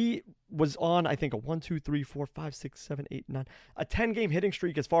 he was on, I think, a 1, 2, 3, 4, 5, 6, 7, 8, 9, a 10-game hitting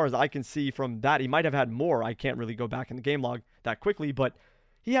streak as far as I can see from that. He might have had more. I can't really go back in the game log that quickly, but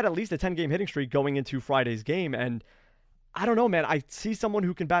he had at least a 10-game hitting streak going into Friday's game. And I don't know, man. I see someone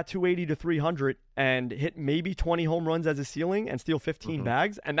who can bat 280 to 300 and hit maybe 20 home runs as a ceiling and steal 15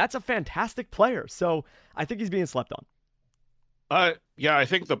 bags, and that's a fantastic player. So I think he's being slept on. Yeah, I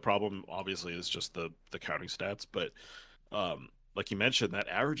think the problem obviously is just the counting stats, but like you mentioned, that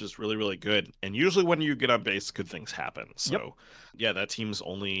average is really, really good. And usually when you get on base, good things happen. So yeah, that team's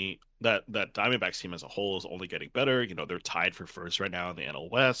only that Diamondbacks team as a whole is only getting better. You know, they're tied for first right now in the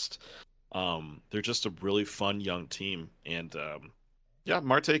NL West. They're just a really fun young team, and yeah,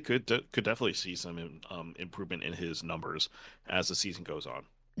 Marte could definitely see some improvement in his numbers as the season goes on.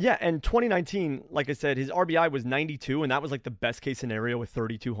 Yeah, and 2019, like I said, his RBI was 92, and that was like the best case scenario with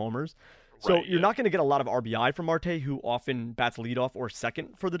 32 homers. So you're not going to get a lot of RBI from Marte, who often bats leadoff or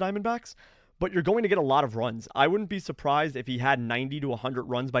second for the Diamondbacks, but you're going to get a lot of runs. I wouldn't be surprised if he had 90 to 100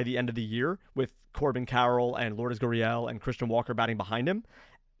 runs by the end of the year with Corbin Carroll and Lourdes Gurriel and Christian Walker batting behind him.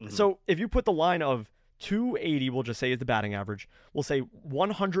 So if you put the line of 280, we'll just say is the batting average, we'll say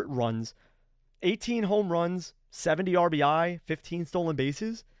 100 runs, 18 home runs, 70 RBI, 15 stolen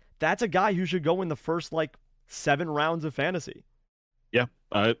bases, that's a guy who should go in the first, 7 rounds of fantasy. Yeah,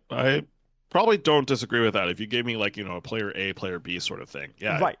 I probably don't disagree with that. If you gave me, a player A, player B sort of thing,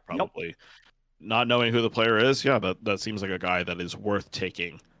 yeah, right. Probably. Yep. Not knowing who the player is, yeah, that seems like a guy that is worth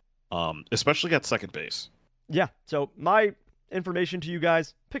taking, especially at second base. Yeah, so my information to you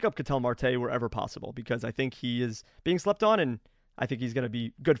guys, pick up Ketel Marte wherever possible, because I think he is being slept on, and I think he's going to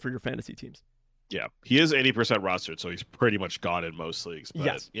be good for your fantasy teams. Yeah, he is 80% rostered, so he's pretty much gone in most leagues. But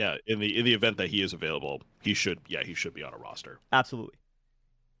yes. Yeah, in the event that he is available, he should be on a roster. Absolutely.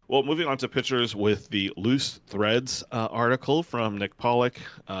 Well, moving on to pitchers with the Loose Threads article from Nick Pollock.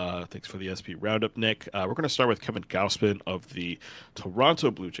 Thanks for the SP Roundup, Nick. We're going to start with Kevin Gausman of the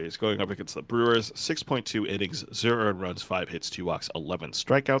Toronto Blue Jays going up against the Brewers. 6.2 innings, 0 earned runs, 5 hits, 2 walks, 11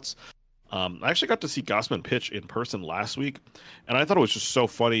 strikeouts. I actually got to see Gossman pitch in person last week, and I thought it was just so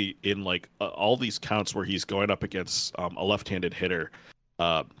funny in like all these counts where he's going up against a left-handed hitter.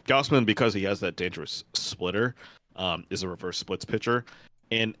 Gossman, because he has that dangerous splitter, is a reverse splits pitcher,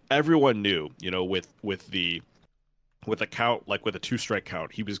 and everyone knew, with a count, like with a 2-strike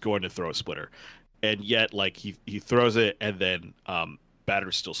count, he was going to throw a splitter, and yet like he throws it, and then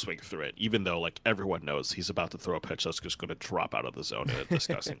batters still swing through it, even though like everyone knows he's about to throw a pitch that's just going to drop out of the zone in a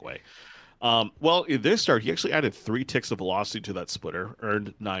disgusting way. Well, in this start, he actually added 3 ticks of velocity to that splitter,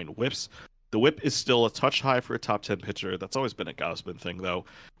 earned 9 whips. The whip is still a touch high for a top 10 pitcher. That's always been a Gausman thing, though.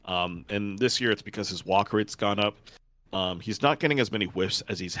 And this year it's because his walk rate's gone up. He's not getting as many whiffs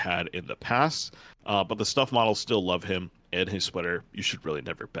as he's had in the past, but the stuff models still love him and his splitter. You should really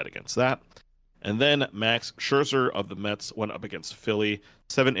never bet against that. And then Max Scherzer of the Mets went up against Philly.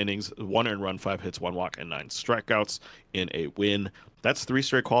 7 innings, 1 earned run, 5 hits, 1 walk, and 9 strikeouts in a win. That's 3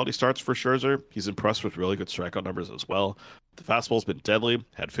 straight quality starts for Scherzer. He's impressed with really good strikeout numbers as well. The fastball's been deadly.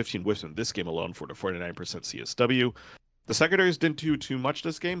 Had 15 whiffs in this game alone for the 49% CSW. The secondaries didn't do too much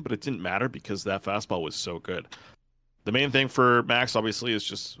this game, but it didn't matter because that fastball was so good. The main thing for Max, obviously, is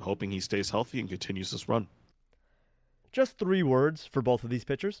just hoping he stays healthy and continues this run. Just 3 words for both of these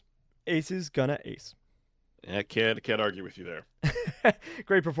pitchers. Ace is gonna ace. Yeah, can't argue with you there.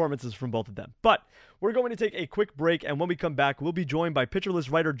 Great performances from both of them. But we're going to take a quick break, and when we come back, we'll be joined by Pitcher List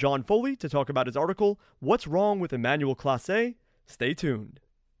writer John Foley to talk about his article, What's Wrong with Emmanuel Clase? Stay tuned.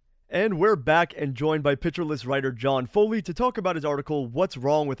 And we're back and joined by Pitcher List writer John Foley to talk about his article, What's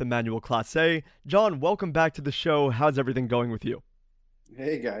Wrong with Emmanuel Clase? John, welcome back to the show. How's everything going with you?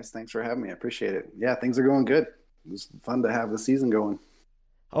 Hey, guys. Thanks for having me. I appreciate it. Yeah, things are going good. It was fun to have the season going.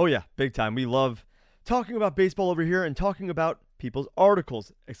 Oh, yeah, big time. We love talking about baseball over here and talking about people's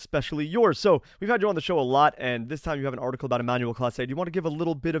articles, especially yours. So we've had you on the show a lot, and this time you have an article about Emmanuel Clase. Do you want to give a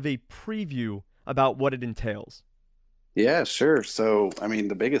little bit of a preview about what it entails? Yeah, sure. So, I mean,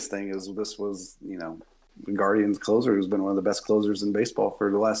 the biggest thing is this was, the Guardians closer who's been one of the best closers in baseball for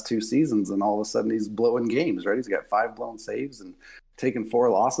the last 2 seasons, and all of a sudden he's blowing games, right? He's got 5 blown saves and taken 4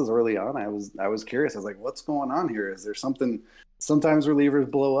 losses early on. I was curious. I was like, what's going on here? Is there something? Sometimes relievers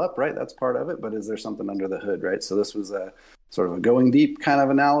blow up, right? That's part of it, but is there something under the hood, right? So this was a sort of a going deep kind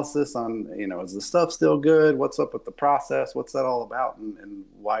of analysis on, is the stuff still good? What's up with the process? What's that all about? And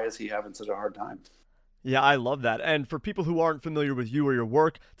why is he having such a hard time? Yeah, I love that. And for people who aren't familiar with you or your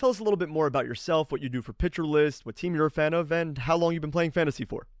work, tell us a little bit more about yourself, what you do for Pitcher List, what team you're a fan of, and how long you've been playing fantasy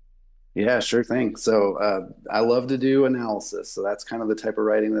for. Yeah, sure thing. So I love to do analysis. So that's kind of the type of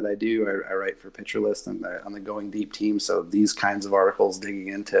writing that I do. I write for Pitcher List and on the Going Deep team. So these kinds of articles digging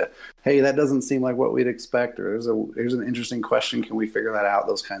into, hey, that doesn't seem like what we'd expect, or there's an interesting question. Can we figure that out?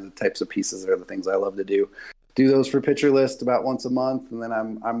 Those kinds of types of pieces are the things I love to do. Do those for Pitcher List about once a month, and then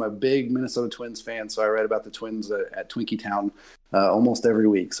I'm a big Minnesota Twins fan, so I write about the Twins at Twinkietown almost every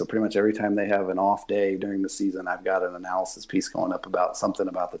week. So pretty much every time they have an off day during the season, I've got an analysis piece going up about something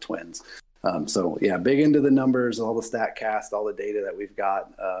about the Twins. So yeah, big into the numbers, all the StatCast, all the data that we've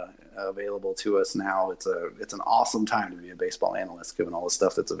got available to us now. It's an awesome time to be a baseball analyst, given all the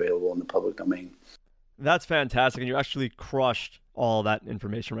stuff that's available in the public domain. That's fantastic, and you actually crushed all that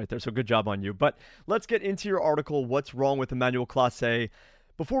information right there, so good job on you. But let's get into your article, What's Wrong with Emmanuel Clase?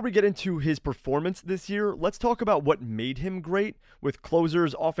 Before we get into his performance this year, let's talk about what made him great. With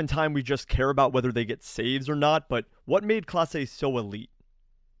closers, oftentimes we just care about whether they get saves or not, but what made Clase so elite?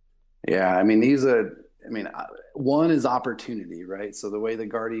 Yeah, I mean, one is opportunity, right? So the way the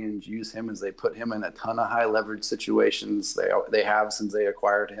Guardians use him is they put him in a ton of high leverage situations. They have since they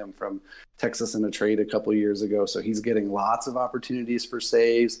acquired him from Texas in a trade a couple of years ago. So he's getting lots of opportunities for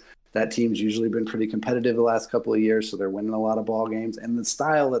saves. That team's usually been pretty competitive the last couple of years, so they're winning a lot of ball games. And the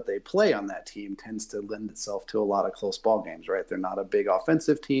style that they play on that team tends to lend itself to a lot of close ball games, right? They're not a big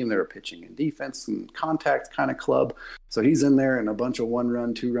offensive team. They're a pitching and defense and contact kind of club. So he's in there in a bunch of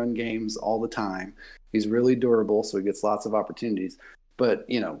 1-run, 2-run games all the time. He's really durable, so he gets lots of opportunities. But,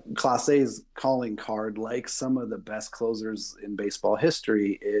 Clase's calling card, like some of the best closers in baseball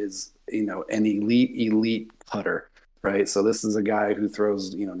history, is, an elite cutter. Right. So this is a guy who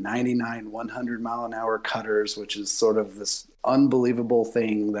throws, 99, 100 mile an hour cutters, which is sort of this unbelievable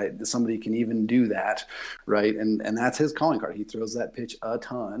thing that somebody can even do that. Right. And that's his calling card. He throws that pitch a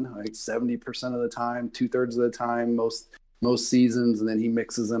ton, like 70% of the time, 2/3 of the time, most seasons. And then he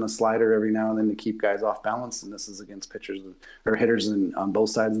mixes in a slider every now and then to keep guys off balance. And this is against pitchers or hitters on both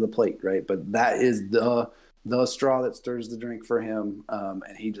sides of the plate. Right. But that is the straw that stirs the drink for him.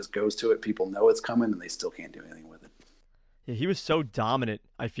 And he just goes to it. People know it's coming and they still can't do anything with it. Yeah, he was so dominant,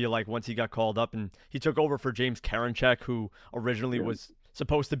 I feel like, once he got called up, and he took over for James Karinchak, who originally was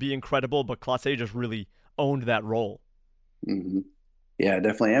supposed to be incredible, but Clase just really owned that role. Mm-hmm. Yeah,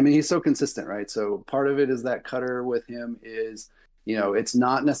 definitely. I mean, he's so consistent, right? So part of it is that cutter with him is, it's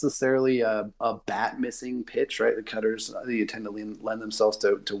not necessarily a bat missing pitch, right? The cutters, you tend to lend themselves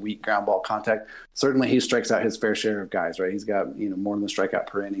to weak ground ball contact. Certainly he strikes out his fair share of guys, right? He's got, more than a strikeout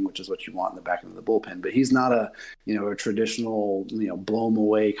per inning, which is what you want in the back end of the bullpen. But he's not a traditional, blow him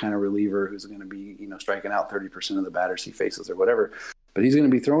away kind of reliever who's going to be, striking out 30% of the batters he faces or whatever. But he's going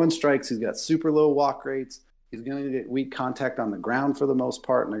to be throwing strikes. He's got super low walk rates. He's going to get weak contact on the ground for the most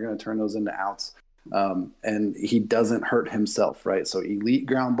part, and they're going to turn those into outs. And he doesn't hurt himself, right? So elite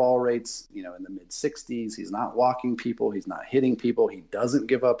ground ball rates, in the mid 60s. He's not walking people. He's not hitting people. He doesn't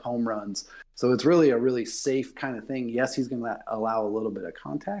give up home runs. So it's really a really safe kind of thing. Yes, he's going to allow a little bit of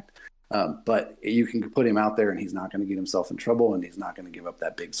contact, but you can put him out there and he's not going to get himself in trouble, and he's not going to give up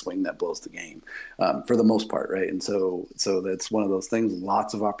that big swing that blows the game for the most part, right? And so that's one of those things,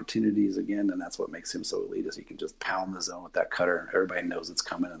 lots of opportunities again, and that's what makes him so elite is he can just pound the zone with that cutter. Everybody knows it's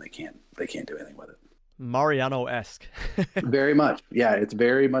coming and they can't do anything with it. Mariano-esque. Very much. Yeah, it's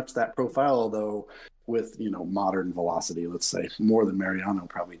very much that profile, although with, modern velocity, let's say, more than Mariano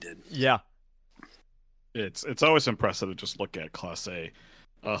probably did. Yeah. It's always impressive to just look at Class A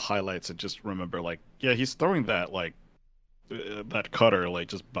highlights and just remember, he's throwing that that cutter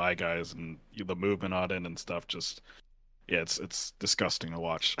just by guys, and the movement on it and stuff. Just it's disgusting to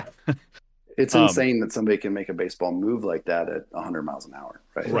watch. It's insane that somebody can make a baseball move like that at 100 miles an hour,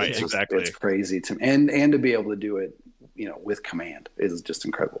 right? Right, exactly. It's crazy and to be able to do it, with command is just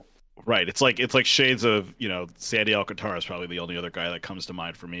incredible. Right. It's like shades of, Sandy Alcantara is probably the only other guy that comes to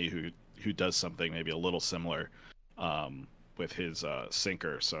mind for me who does something maybe a little similar with his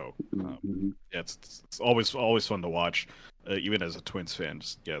sinker. So it's always fun to watch, even as a Twins fan.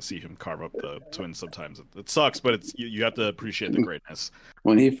 Just see him carve up the Twins sometimes. It sucks, but it's you have to appreciate the greatness.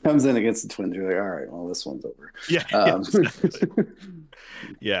 When he comes in against the Twins, you're like, all right, well, this one's over. Yeah.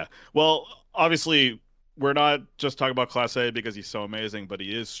 Yeah. Well, obviously, we're not just talking about Class A because he's so amazing, but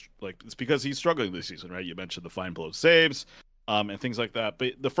he is it's because he's struggling this season, right? You mentioned the fine blow saves, and things like that.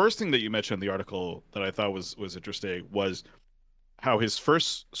 But the first thing that you mentioned in the article that I thought was interesting was how his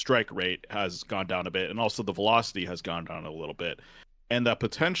first strike rate has gone down a bit, and also the velocity has gone down a little bit, and that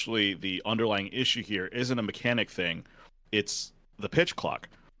potentially the underlying issue here isn't a mechanic thing, it's the pitch clock.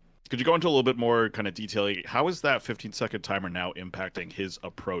 Could you go into a little bit more kind of detailing how is that 15-second timer now impacting his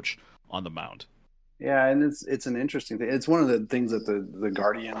approach on the mound? Yeah, and it's an interesting thing. It's one of the things that the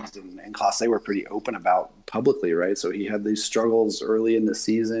Guardians and Class A were pretty open about publicly, right? So he had these struggles early in the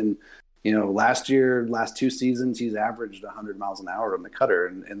season. Last two seasons, he's averaged 100 miles an hour on the cutter.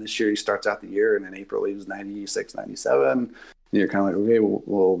 And this year he starts out the year, and in April he was 96, 97. And you're kind of like, okay,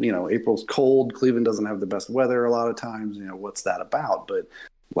 well, April's cold. Cleveland doesn't have the best weather a lot of times. What's that about? But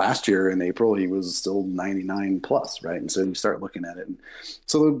last year in April, he was still 99 plus, right? And so you start looking at it. And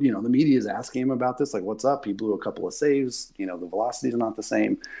so, the media is asking him about this, like, what's up? He blew a couple of saves. The velocity is not the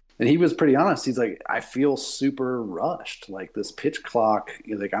same. And he was pretty honest. He's like, I feel super rushed. Like this pitch clock,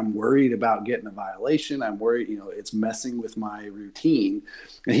 I'm worried about getting a violation. I'm worried, it's messing with my routine.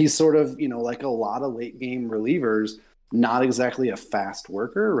 And he's sort of, like a lot of late game relievers, not exactly a fast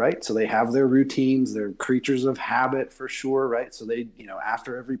worker, right? So they have their routines. They're creatures of habit for sure, right? So they,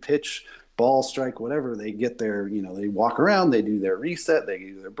 after every pitch, ball, strike, whatever, they get their, they walk around, they do their reset, they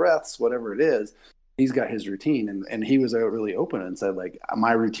do their breaths, whatever it is. He's got his routine, and he was really open and said,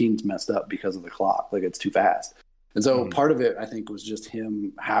 my routine's messed up because of the clock. It's too fast. And so part of it, I think, was just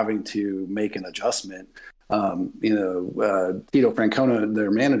him having to make an adjustment. Tito Francona,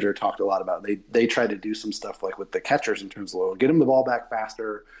 their manager, talked a lot about they tried to do some stuff with the catchers in terms of get them the ball back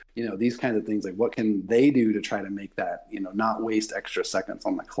faster, these kinds of things. What can they do to try to make that, not waste extra seconds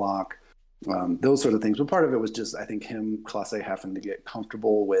on the clock? Those sort of things. But part of it was just, I think, him, Class A, having to get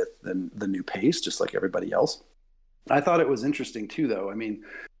comfortable with the new pace, just like everybody else. I thought it was interesting too, though. I mean,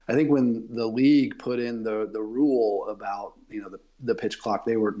 I think when the league put in the rule about the pitch clock,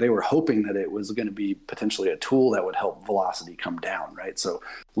 they were hoping that it was going to be potentially a tool that would help velocity come down, right? So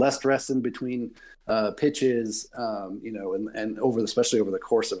less rest in between pitches, and especially over the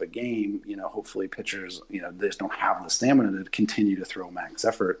course of a game, hopefully pitchers, they just don't have the stamina to continue to throw max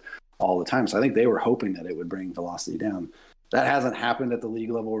effort all the time. So I think they were hoping that it would bring velocity down. That hasn't happened at the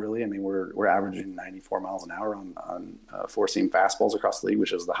league level, really. I mean, we're averaging 94 miles an hour on four-seam fastballs across the league,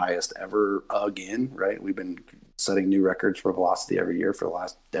 which is the highest ever again, right? We've been setting new records for velocity every year for the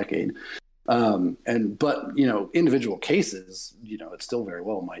last decade. But individual cases, it still very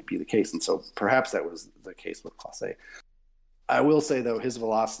well might be the case. And so perhaps that was the case with Class A. I will say, though, his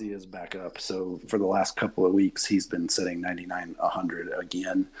velocity is back up. So for the last couple of weeks, he's been sitting 99, 100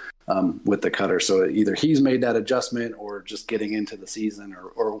 again with the cutter. So either he's made that adjustment or just getting into the season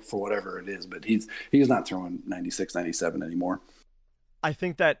or for whatever it is. But he's not throwing 96, 97 anymore. I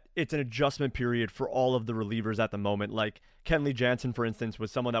think that it's an adjustment period for all of the relievers at the moment. Like Kenley Jansen, for instance,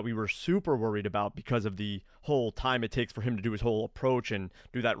 was someone that we were super worried about because of the whole time it takes for him to do his whole approach and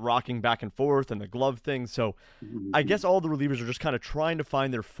do that rocking back and forth and the glove thing. So I guess all the relievers are just kind of trying to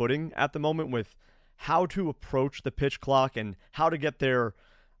find their footing at the moment with how to approach the pitch clock and how to get their,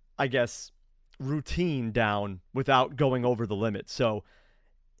 I guess, routine down without going over the limit. So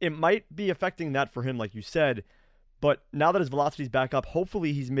it might be affecting that for him, like you said. But now that his velocity's back up,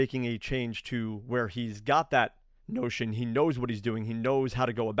 hopefully he's making a change to where he's got that notion. He knows what he's doing. He knows how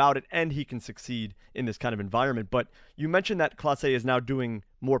to go about it, and he can succeed in this kind of environment. But you mentioned that Clase is now doing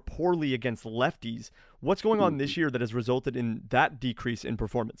more poorly against lefties. What's going on this year that has resulted in that decrease in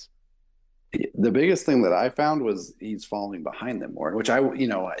performance? The biggest thing that I found was he's falling behind them more, which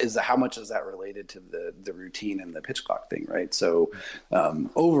is how much is that related to the routine and the pitch clock thing, right? So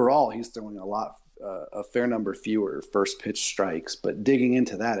overall, he's throwing a fair number fewer first pitch strikes, but digging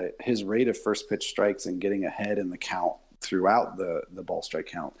into that, his rate of first pitch strikes and getting ahead in the count throughout the ball strike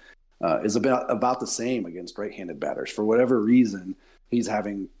count is about the same against right-handed batters. For whatever reason, he's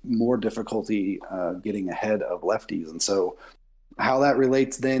having more difficulty getting ahead of lefties. And so how that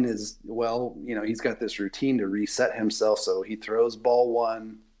relates then is, he's got this routine to reset himself. So he throws ball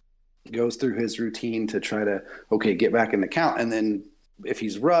one, goes through his routine to try to, get back in the count. And then if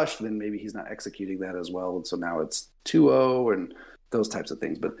he's rushed, then maybe he's not executing that as well. And so now it's 2-0 and those types of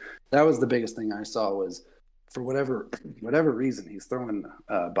things. But that was the biggest thing I saw was for whatever reason, he's throwing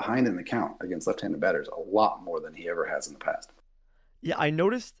behind in the count against left-handed batters a lot more than he ever has in the past. Yeah, I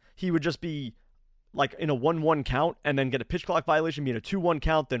noticed he would just be like in a 1-1 count and then get a pitch clock violation, be in a 2-1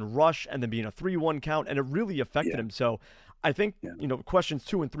 count, then rush, and then be in a 3-1 count. And it really affected him. So I think, questions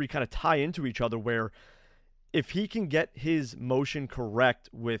 2 and 3 kind of tie into each other where if he can get his motion correct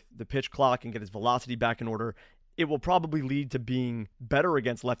with the pitch clock and get his velocity back in order, it will probably lead to being better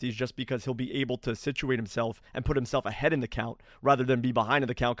against lefties just because he'll be able to situate himself and put himself ahead in the count rather than be behind in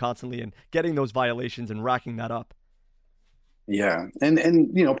the count constantly and getting those violations and racking that up. Yeah. And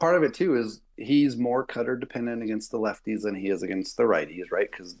part of it too is he's more cutter dependent against the lefties than he is against the righties,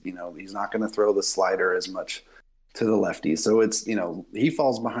 right? Because, he's not going to throw the slider as much to the lefty. So it's, he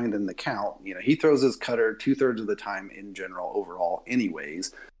falls behind in the count. He throws his cutter 2/3 of the time in general overall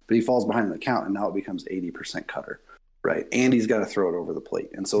anyways, but he falls behind in the count and now it becomes 80% cutter, right? And he's got to throw it over the plate.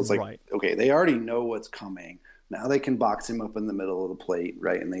 And so it's like, okay, they already know what's coming. Now they can box him up in the middle of the plate,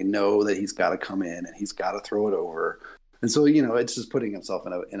 right? And they know that he's got to come in and he's got to throw it over. And so, it's just putting himself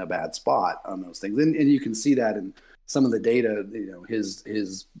in a bad spot on those things. And you can see that in some of the data,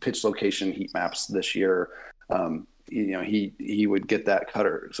 his pitch location heat maps this year. He would get that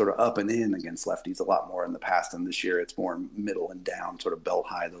cutter sort of up and in against lefties a lot more in the past, and this year it's more middle and down, sort of bell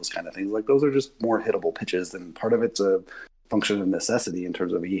high, those kind of things. Like those are just more hittable pitches, and part of it's a function of necessity in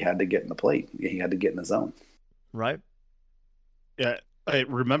terms of he had to get in the plate, he had to get in the zone. Right. Yeah, I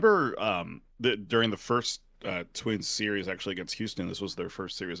remember during the first Twins series actually against Houston, this was their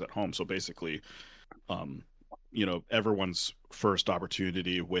first series at home, so basically everyone's first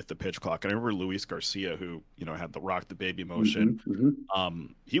opportunity with the pitch clock. And I remember Luis Garcia, who, had the rock the baby motion.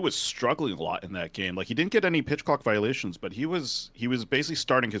 He was struggling a lot in that game. Like he didn't get any pitch clock violations, but he was basically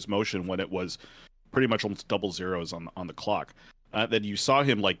starting his motion when it was pretty much almost double zeros on the clock. Then you saw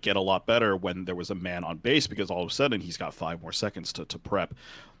him like get a lot better when there was a man on base because all of a sudden he's got 5 more seconds to prep.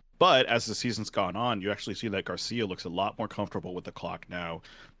 But as the season's gone on, you actually see that Garcia looks a lot more comfortable with the clock now,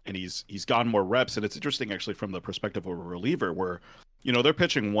 and he's gotten more reps. And it's interesting actually from the perspective of a reliever where, they're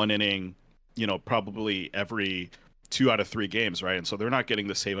pitching 1 inning, probably every 2 out of 3 games, right? And so they're not getting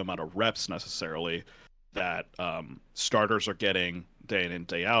the same amount of reps necessarily that starters are getting day in and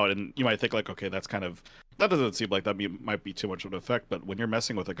day out. And you might think like, okay, that doesn't seem like might be too much of an effect. But when you're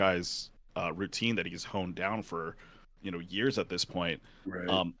messing with a guy's routine that he's honed down for years at this point,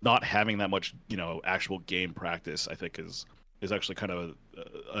 right. Not having that much actual game practice, I think is actually kind of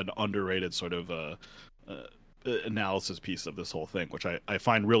an underrated sort of analysis piece of this whole thing, which I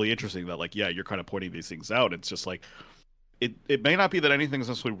find really interesting. That like, yeah, you're kind of pointing these things out. It's just like it may not be that anything's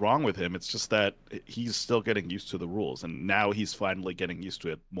necessarily wrong with him. It's just that he's still getting used to the rules, and now he's finally getting used to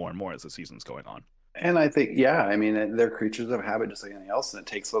it more and more as the season's going on. And I think, yeah, I mean, they're creatures of habit just like anything else. And it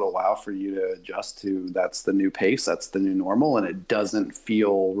takes a little while for you to adjust to that's the new pace, that's the new normal. And it doesn't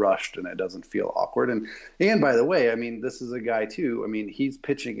feel rushed and it doesn't feel awkward. And by the way, I mean, this is a guy too. I mean, he's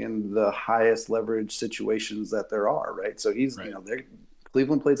pitching in the highest leverage situations that there are, right? So he's, Right.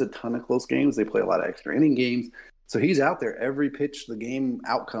 Cleveland plays a ton of close games. They play a lot of extra inning games. So he's out there every pitch. The game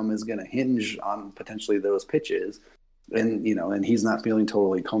outcome is going to hinge on potentially those pitches. And, and he's not feeling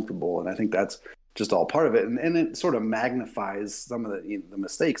totally comfortable. And I think that's just all part of it. And it sort of magnifies some of the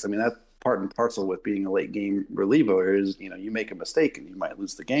mistakes. I mean, that's part and parcel with being a late game reliever is, you make a mistake and you might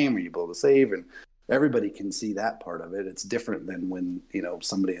lose the game or you blow the save, and everybody can see that part of it. It's different than when,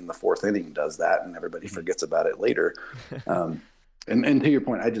 somebody in the fourth inning does that and everybody forgets about it later. And to your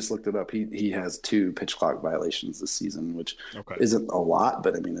point, I just looked it up. He has 2 pitch clock violations this season, which isn't a lot,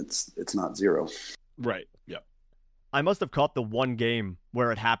 but I mean, it's not 0. Right. Yeah. I must have caught the one game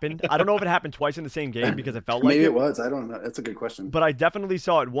where it happened. I don't know if it happened twice in the same game because it felt like maybe it was. I don't know. That's a good question. But I definitely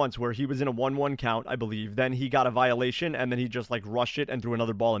saw it once where he was in a 1-1 count, I believe. Then he got a violation, and then he just rushed it and threw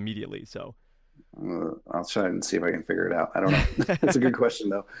another ball immediately. So I'll try and see if I can figure it out. I don't know. It's a good question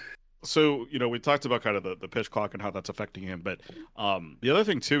though. So, we talked about kind of the pitch clock and how that's affecting him. But the other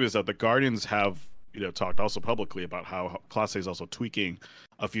thing, too, is that the Guardians have, talked also publicly about how Clase is also tweaking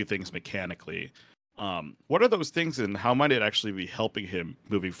a few things mechanically. What are those things and how might it actually be helping him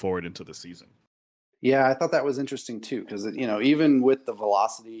moving forward into the season? Yeah, I thought that was interesting, too, because, even with the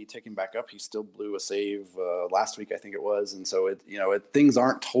velocity ticking back up, he still blew a save last week, I think it was. And so, things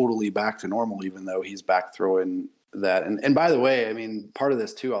aren't totally back to normal, even though he's back throwing that. And by the way, I mean, part of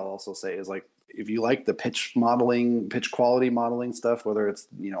this too, I'll also say is if you like the pitch quality modeling stuff, whether it's,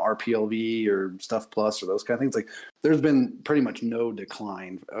 RPLV or Stuff Plus or those kind of things, there's been pretty much no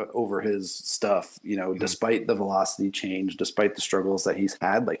decline over his stuff, despite the velocity change, despite the struggles that he's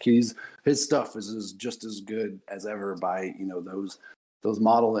had. His stuff is just as good as ever by, those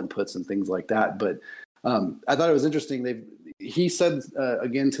model inputs and things like that. But I thought it was interesting. He said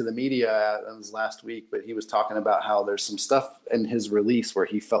again to the media last week, but he was talking about how there's some stuff in his release where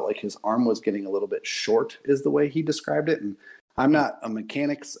he felt like his arm was getting a little bit short, is the way he described it. And I'm not a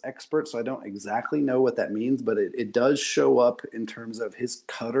mechanics expert, so I don't exactly know what that means, but it does show up in terms of his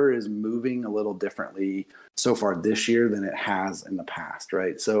cutter is moving a little differently so far this year than it has in the past,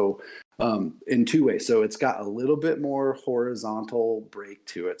 right? So in 2 ways. So it's got a little bit more horizontal break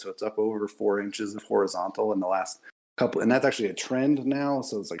to it. So it's up over 4 inches of horizontal in the last couple, and that's actually a trend now.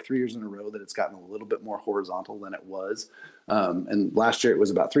 So it's 3 years in a row that it's gotten a little bit more horizontal than it was. And last year it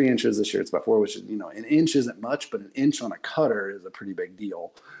was about 3 inches. This year it's about 4, which is, an inch isn't much, but an inch on a cutter is a pretty big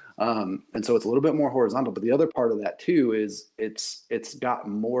deal. And so it's a little bit more horizontal. But the other part of that too is it's got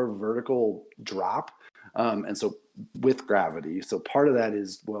more vertical drop. And so with gravity, so part of that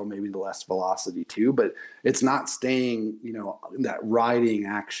is, well, maybe the less velocity too, but it's not staying, that riding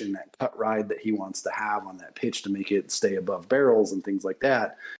action, that cut ride that he wants to have on that pitch to make it stay above barrels and things like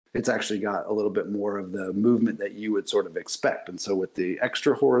that. It's actually got a little bit more of the movement that you would sort of expect. And so with the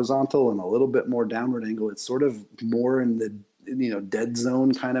extra horizontal and a little bit more downward angle, it's sort of more in the, dead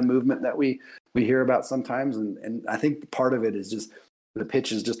zone kind of movement that we hear about sometimes. And I think part of it is just the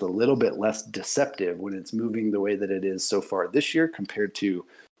pitch is just a little bit less deceptive when it's moving the way that it is so far this year compared to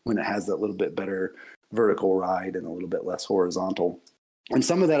when it has that little bit better vertical ride and a little bit less horizontal. And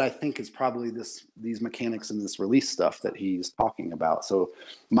some of that I think is probably these mechanics and this release stuff that he's talking about. So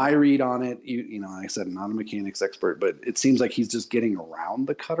my read on it, like I said, I'm not a mechanics expert, but it seems like he's just getting around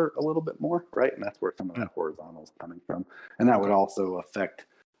the cutter a little bit more, right? And that's where some of that horizontal is coming from. And that would also affect,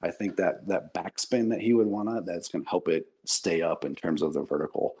 I think, that backspin that he would want that's going to help it stay up in terms of the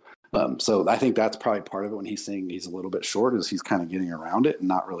vertical. So I think that's probably part of it when he's saying he's a little bit short, is he's kind of getting around it and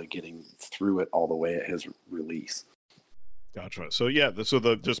not really getting through it all the way at his release. Gotcha. So yeah,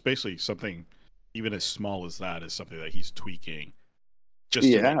 just basically something even as small as that is something that he's tweaking just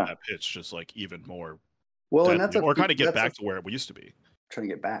to make that pitch just even more well, and that's or kind of get back to where it used to be. Trying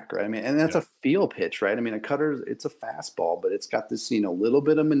to get back, right? I mean, and that's a feel pitch, right? I mean, a cutter, it's a fastball, but it's got this, little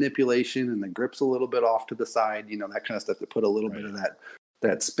bit of manipulation and the grip's a little bit off to the side, that kind of stuff to put a little bit of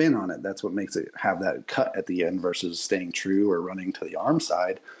that spin on it. That's what makes it have that cut at the end versus staying true or running to the arm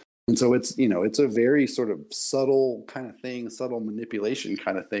side. And so it's, it's a very sort of subtle kind of thing, subtle manipulation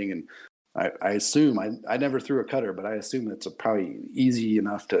kind of thing. And I assume, I never threw a cutter, but I assume it's probably easy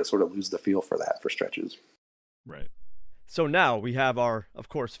enough to sort of lose the feel for that for stretches. Right. So now we have our, of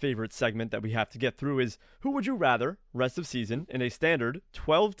course, favorite segment that we have to get through is who would you rather rest of season in a standard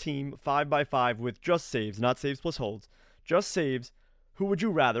 12-team 5x5 with just saves, not saves plus holds, just saves. Who would you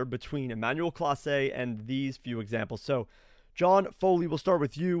rather between Emmanuel Clase and these few examples? So, John Foley, we'll start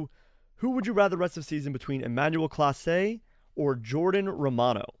with you. Who would you rather rest of season between Emmanuel Clase or Jordan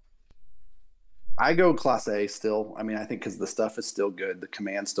Romano? I go Clase still. I mean, I think because the stuff is still good. The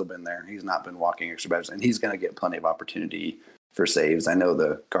command's still been there. He's not been walking extra badges, and he's going to get plenty of opportunity for saves. I know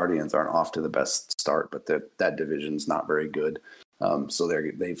the Guardians aren't off to the best start, but that division's not very good. So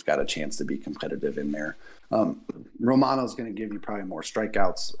they've got a chance to be competitive in there. Romano's going to give you probably more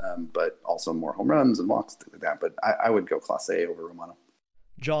strikeouts, but also more home runs and walks, things like that. But I would go Clase over Romano.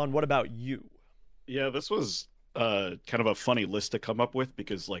 John, what about you? Yeah, this was kind of a funny list to come up with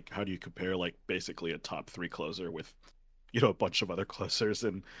because, like, how do you compare, like, basically a top 3 closer with, a bunch of other closers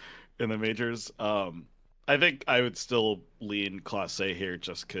in the majors? I think I would still lean Clase here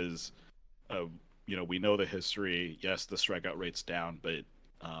just because, we know the history. Yes, the strikeout rate's down, but,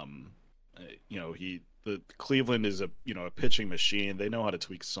 the Cleveland is a pitching machine. They know how to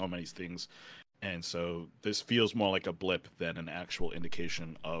tweak so many things. And so this feels more like a blip than an actual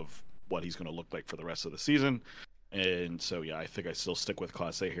indication of what he's going to look like for the rest of the season. And so, yeah, I think I still stick with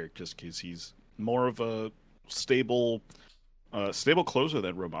Clase here just because he's more of a stable closer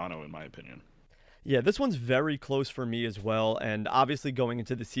than Romano, in my opinion. Yeah, this one's very close for me as well. And obviously going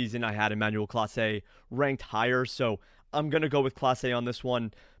into the season, I had Emmanuel Clase ranked higher. So I'm going to go with Clase on this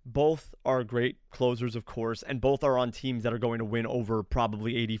one. Both are great closers, of course, and both are on teams that are going to win over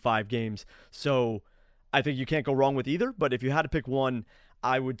probably 85 games. So I think you can't go wrong with either. But if you had to pick one,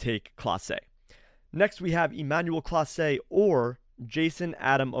 I would take Clase. Next, we have Emmanuel Clase or Jason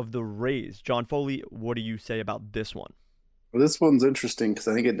Adam of the Rays. John Foley, what do you say about this one? Well, this one's interesting because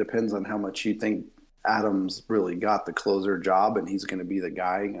I think it depends on how much you think Adams really got the closer job and he's going to be the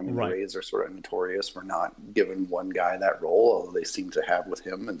guy. I mean, Right. The Rays are sort of notorious for not giving one guy that role, although they seem to have with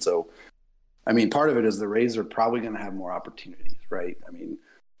him. And so, I mean, part of it is the Rays are probably going to have more opportunities, right? I mean,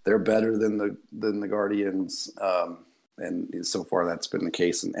 they're better than the Guardians. And so far that's been the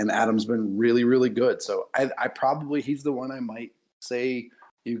case. And Adams been really, really good. So I probably, he's the one I might say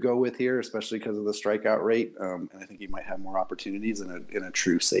you go with here, especially because of the strikeout rate. And I think he might have more opportunities in a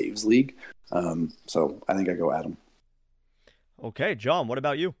true saves league. So I think I go Adam. Okay, John, what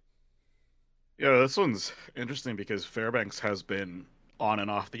about you? Yeah, this one's interesting because Fairbanks has been on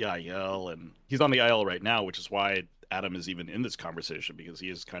and off the IL, and he's on the IL right now, which is why Adam is even in this conversation because he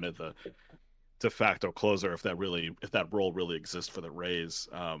is kind of the de facto closer if that role really exists for the Rays.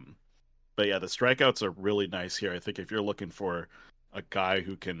 But yeah, the strikeouts are really nice here. I think if you're looking for a guy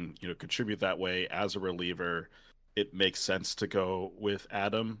who can contribute that way as a reliever, it makes sense to go with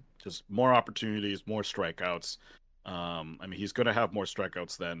Adam. Just more opportunities, more strikeouts. I mean, he's going to have more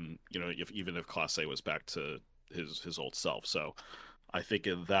strikeouts than even if Clase was back to his old self. So I think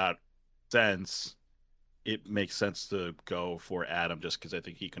in that sense, it makes sense to go for Adam just because I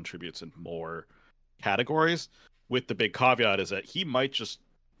think he contributes in more categories. With the big caveat is that he might just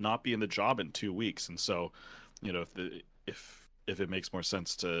not be in the job in 2 weeks, and so if it makes more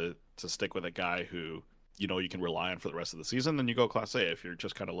sense to stick with a guy who you can rely on for the rest of the season, then you go Clase. If you're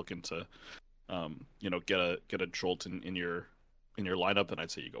just kind of looking to get a jolt in your lineup, then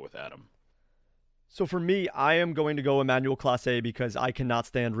I'd say you go with Adam. So for me, I am going to go Emmanuel Clase because I cannot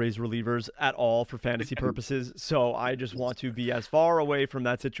stand Rays relievers at all for fantasy purposes. So I just want to be as far away from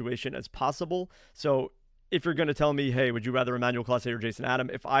that situation as possible. So if you're going to tell me, hey, would you rather Emmanuel Clase or Jason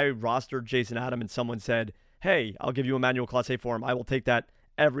Adam? If I rostered Jason Adam and someone said, hey, I'll give you Emmanuel Clase for him, I will take that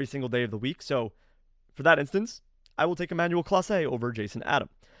every single day of the week. So for that instance, I will take Emmanuel Clase over Jason Adam.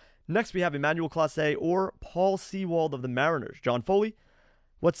 Next, we have Emmanuel Clase or Paul Sewald of the Mariners. John Foley,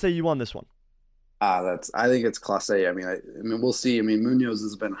 what say you on this one? I think it's Clase. I mean, we'll see. I mean, Munoz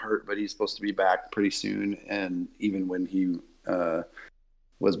has been hurt, but he's supposed to be back pretty soon. And even when he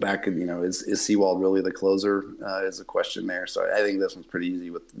was back, is Sewald really the closer? Is a question there. So I think this one's pretty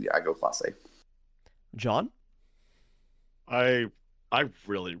easy. I go Clase. John, I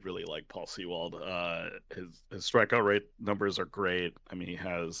really, really like Paul Sewald. His strikeout rate numbers are great. I mean, he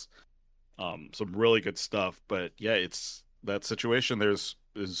has some really good stuff. But yeah, it's that situation. Is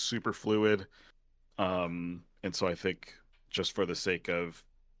super fluid. And so I think just for the sake of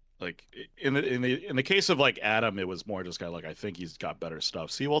like in the case of like Adam, it was more just kind of like I think he's got better stuff.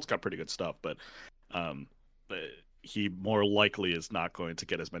 Sewald's got pretty good stuff, but he more likely is not going to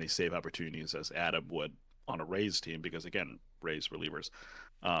get as many save opportunities as Adam would on a Rays team because again, Rays relievers.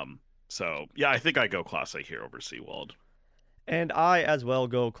 So yeah, I think I go Clase here over Sewald. and I as well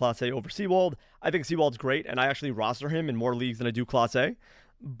go Clase over Sewald. I think Sewald's great, and I actually roster him in more leagues than I do Clase,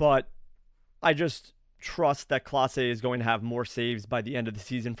 but I just trust that Clase is going to have more saves by the end of the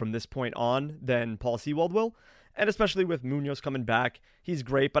season from this point on than Paul Sewald will. And especially with Munoz coming back, he's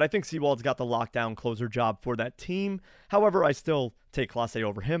great, but I think Sewald's got the lockdown closer job for that team. However, I still take Clase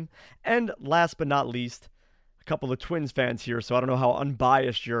over him. And last but not least, a couple of Twins fans here, so I don't know how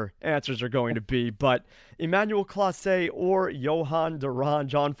unbiased your answers are going to be, but Emmanuel Clase or Johan Duran,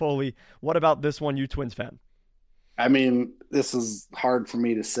 John Foley, what about this one, you Twins fan? I mean, this is hard for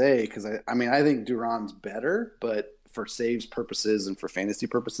me to say because I think Duran's better, but for saves purposes and for fantasy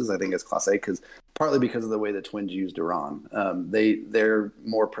purposes, I think it's Clase partly because of the way the Twins use Duran. They're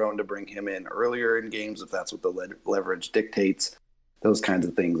more prone to bring him in earlier in games if that's what the leverage dictates, those kinds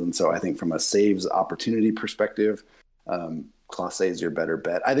of things. And so I think from a saves opportunity perspective, Clase is your better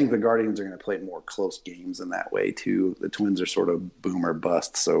bet. I think the Guardians are going to play more close games in that way too. The Twins are sort of boom or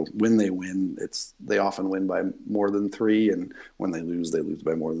bust. So when they win, they often win by more than 3, and when they lose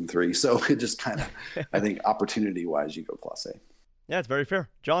by more than 3. So it just kind of, I think opportunity wise, you go Clase. Yeah, it's very fair.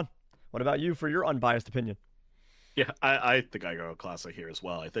 John, what about you for your unbiased opinion? Yeah, I think I go Clase here as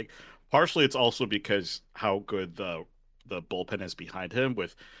well. I think partially it's also because how good the bullpen is behind him.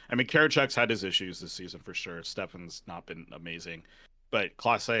 Karachek's had his issues this season for sure. Stefan's not been amazing, but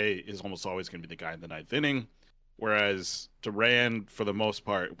Clase is almost always going to be the guy in the 9th inning, whereas Duran, for the most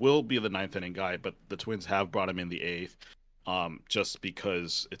part, will be the 9th inning guy, but the Twins have brought him in the 8th just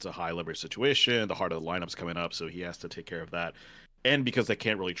because it's a high leverage situation. The heart of the lineup's coming up, so he has to take care of that. And because they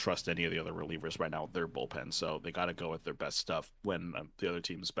can't really trust any of the other relievers right now with their bullpen, so they got to go with their best stuff when the other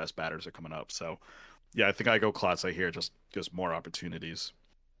team's best batters are coming up. So yeah, I think I go Clase here, just more opportunities.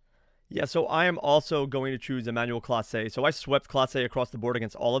 Yeah, so I am also going to choose Emmanuel Clase. So I swept Clase across the board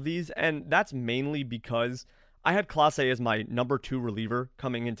against all of these, and that's mainly because I had Clase as my number 2 reliever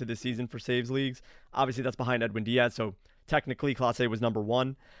coming into this season for saves leagues. Obviously, that's behind Edwin Diaz, so technically Clase was number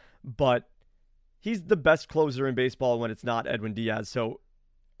 1, but he's the best closer in baseball when it's not Edwin Diaz. So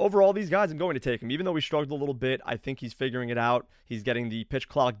over all these guys, I'm going to take him. Even though he struggled a little bit, I think he's figuring it out. He's getting the pitch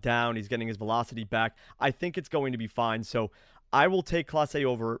clock down. He's getting his velocity back. I think it's going to be fine. So I will take Clase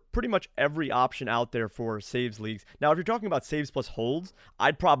over pretty much every option out there for saves leagues. Now, if you're talking about saves plus holds,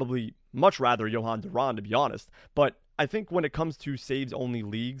 I'd probably much rather Johan Duran, to be honest. But I think when it comes to saves-only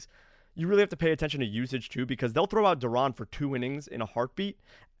leagues, you really have to pay attention to usage too, because they'll throw out Duran for 2 innings in a heartbeat,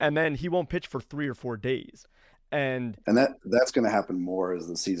 and then he won't pitch for 3 or 4 days. And that's going to happen more as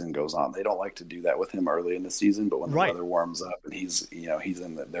the season goes on. They don't like to do that with him early in the season, but when the weather warms up and he's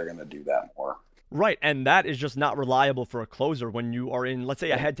in they're going to do that more. Right, and that is just not reliable for a closer when you are in, let's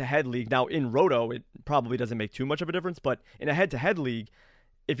say, a head-to-head league. Now, in Roto, it probably doesn't make too much of a difference, but in a head-to-head league,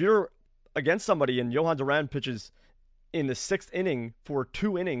 if you're against somebody and Johan Duran pitches in the 6th inning for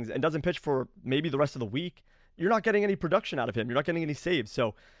 2 innings and doesn't pitch for maybe the rest of the week, you're not getting any production out of him. You're not getting any saves.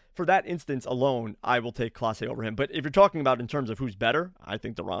 So for that instance alone, I will take Clase over him. But if you're talking about in terms of who's better, I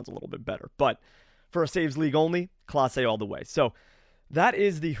think Duran's a little bit better. But for a saves league only, Clase all the way. So that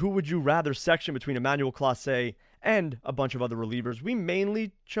is the who would you rather section between Emmanuel Clase and a bunch of other relievers. We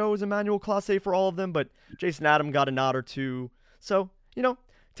mainly chose Emmanuel Clase for all of them, but Jason Adam got a nod or two. So,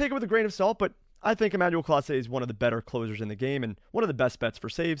 take it with a grain of salt, but I think Emmanuel Clase is one of the better closers in the game and one of the best bets for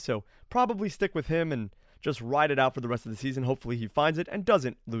saves. So probably stick with him and just ride it out for the rest of the season. Hopefully he finds it and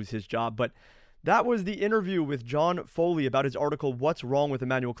doesn't lose his job. But that was the interview with John Foley about his article, What's Wrong with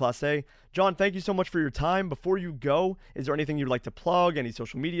Emmanuel Clase. John, thank you so much for your time. Before you go, is there anything you'd like to plug, any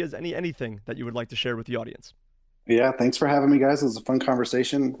social medias, anything that you would like to share with the audience? Yeah, thanks for having me, guys. It was a fun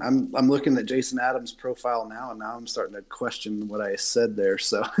conversation. I'm looking at Jason Adams' profile now, and now I'm starting to question what I said there.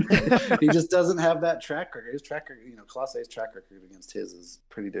 So he just doesn't have that track record. His track record, Clase's track record against his is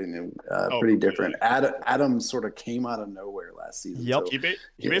pretty different. Adams sort of came out of nowhere last season. Yep. So,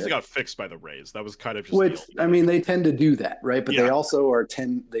 he basically got fixed by the Rays. That was kind of just they tend to do that, right? But they also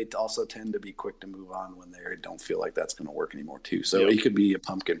tend to be quick to move on when they don't feel like that's going to work anymore too. So he could be a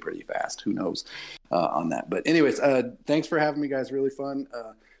pumpkin pretty fast. Who knows on that? But anyways, thanks for having me, guys. Really fun.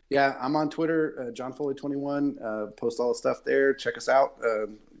 I'm on Twitter, JohnFoley21. Post all the stuff there. Check us out,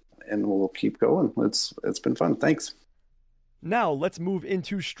 and we'll keep going. It's been fun. Thanks. Now let's move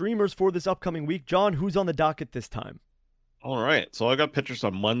into streamers for this upcoming week. John, who's on the docket this time? All right, so I got pitchers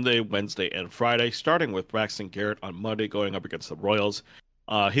on Monday, Wednesday, and Friday, starting with Braxton Garrett on Monday going up against the Royals.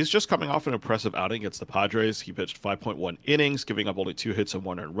 He's just coming off an impressive outing against the Padres. He pitched 5.1 innings, giving up only 2 hits and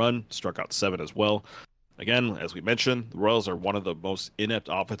 1 earned run, struck out 7 as well. Again, as we mentioned, the Royals are one of the most inept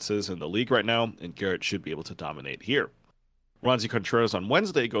offenses in the league right now, and Garrett should be able to dominate here. Ronzi Contreras on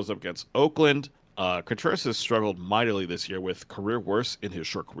Wednesday goes up against Oakland. Contreras has struggled mightily this year with career worst in his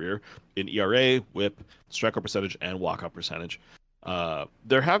short career in ERA, WHIP, strikeout percentage, and walkout percentage.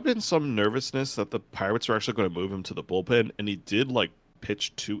 There have been some nervousness that the Pirates are actually going to move him to the bullpen, and he did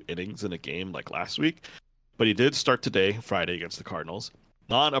pitch 2 innings in a game last week. But he did start today, Friday, against the Cardinals.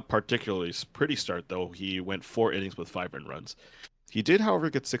 Not a particularly pretty start, though. He went 4 innings with 5 earned runs. He did,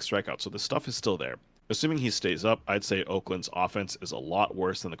 however, get 6 strikeouts, so the stuff is still there. Assuming he stays up, I'd say Oakland's offense is a lot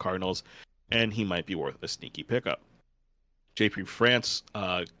worse than the Cardinals, and he might be worth a sneaky pickup. JP France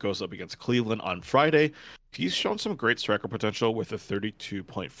goes up against Cleveland on Friday. He's shown some great striker potential with a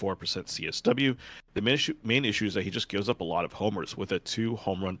 32.4% CSW. The main issue is that he just gives up a lot of homers with a 2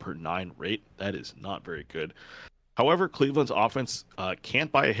 home run per 9 rate. That is not very good. However, Cleveland's offense can't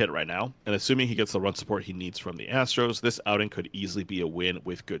buy a hit right now, and assuming he gets the run support he needs from the Astros, this outing could easily be a win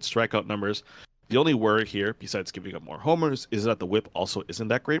with good strikeout numbers. The only worry here, besides giving up more homers, is that the whip also isn't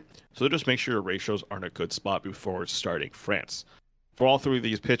that great, so just make sure your ratios are in a good spot before starting France. For all 3 of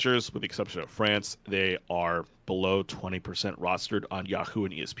these pitchers, with the exception of France, they are below 20% rostered on Yahoo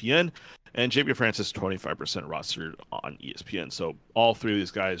and ESPN, and JP France is 25% rostered on ESPN. So all 3 of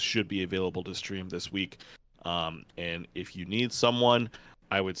these guys should be available to stream this week. And if you need someone,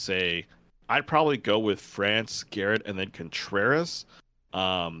 I would say I'd probably go with France, Garrett, and then Contreras.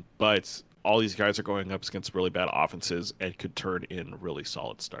 But all these guys are going up against really bad offenses and could turn in really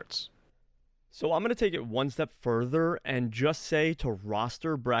solid starts. So I'm going to take it one step further and just say to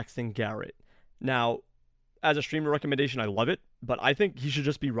roster Braxton Garrett. Now, as a streamer recommendation, I love it, but I think he should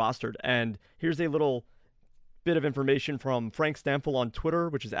just be rostered. And here's a little bit of information from Frank Stamfel on Twitter,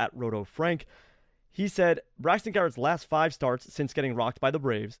 which is at RotoFrank. He said, Braxton Garrett's last 5 starts since getting rocked by the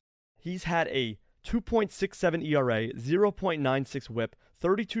Braves, he's had a 2.67 ERA, 0.96 whip,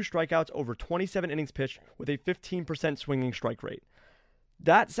 32 strikeouts over 27 innings pitched with a 15% swinging strike rate.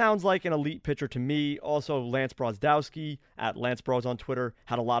 That sounds like an elite pitcher to me. Also, Lance Brozdowski at Lance Bros on Twitter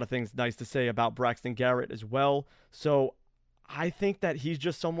had a lot of things nice to say about Braxton Garrett as well. So I think that he's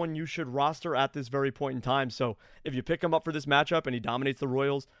just someone you should roster at this very point in time. So if you pick him up for this matchup and he dominates the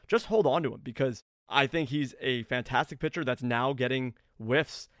Royals, just hold on to him because I think he's a fantastic pitcher that's now getting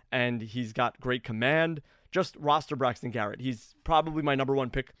whiffs and he's got great command. Just roster Braxton Garrett. He's probably my number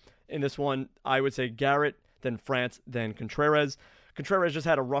 1 pick in this one. I would say Garrett, then France, then Contreras. Contreras just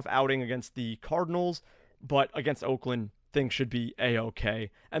had a rough outing against the Cardinals, but against Oakland, things should be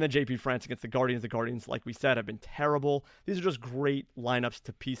A-okay. And then JP France against the Guardians. The Guardians, like we said, have been terrible. These are just great lineups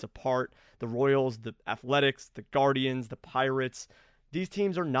to piece apart. The Royals, the Athletics, the Guardians, the Pirates. These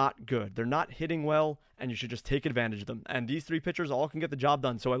teams are not good. They're not hitting well, and you should just take advantage of them. And these 3 pitchers all can get the job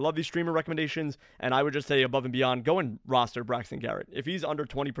done. So I love these streamer recommendations, and I would just say above and beyond, go and roster Braxton Garrett. If he's under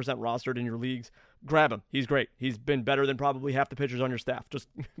 20% rostered in your leagues, grab him. He's great. He's been better than probably half the pitchers on your staff. Just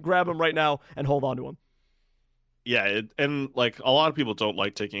grab him right now and hold on to him. Yeah, and like a lot of people don't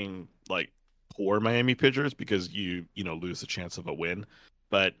like taking like poor Miami pitchers because you lose the chance of a win.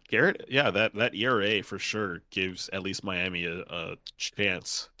 But Garrett, yeah, that ERA for sure gives at least Miami a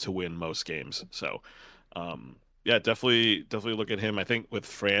chance to win most games. So, yeah, definitely look at him. I think with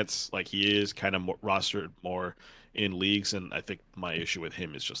France, like he is kind of rostered more in leagues, and I think my issue with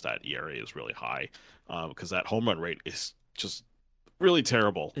him is just that ERA is really high because that home run rate is just really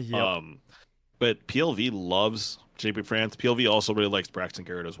terrible. Yep. But PLV loves JP France. PLV also really likes Braxton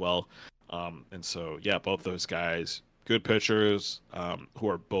Garrett as well. And so, yeah, both those guys, good pitchers who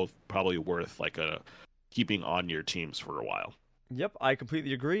are both probably worth like keeping on your teams for a while. Yep, I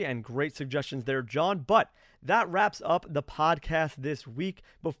completely agree, and great suggestions there, John. But that wraps up the podcast this week.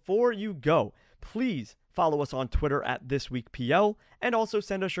 Before you go, please follow us on Twitter at ThisWeekPL, and also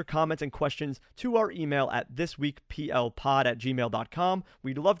send us your comments and questions to our email at thisweekplpod@gmail.com.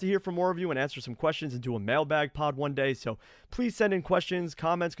 We'd love to hear from more of you and answer some questions and do a mailbag pod one day, so please send in questions,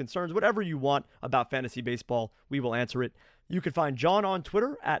 comments, concerns, whatever you want about fantasy baseball. We will answer it. You can find John on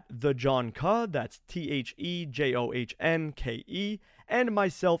Twitter at TheJohnCud, that's TheJohnKe, and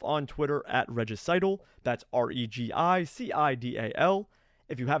myself on Twitter at Regicidal, that's REGICIDAL.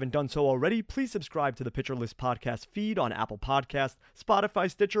 If you haven't done so already, please subscribe to the Pitcher List podcast feed on Apple Podcasts, Spotify,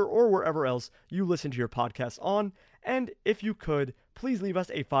 Stitcher, or wherever else you listen to your podcasts on. And if you could, please leave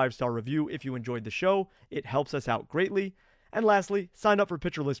us a 5-star review if you enjoyed the show. It helps us out greatly. And lastly, sign up for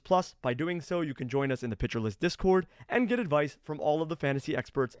Pitcher List Plus. By doing so, you can join us in the Pitcher List Discord and get advice from all of the fantasy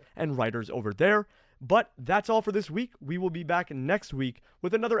experts and writers over there. But that's all for this week. We will be back next week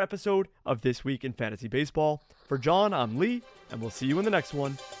with another episode of This Week in Fantasy Baseball. For John, I'm Lee, and we'll see you in the next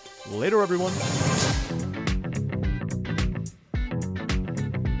one. Later, everyone.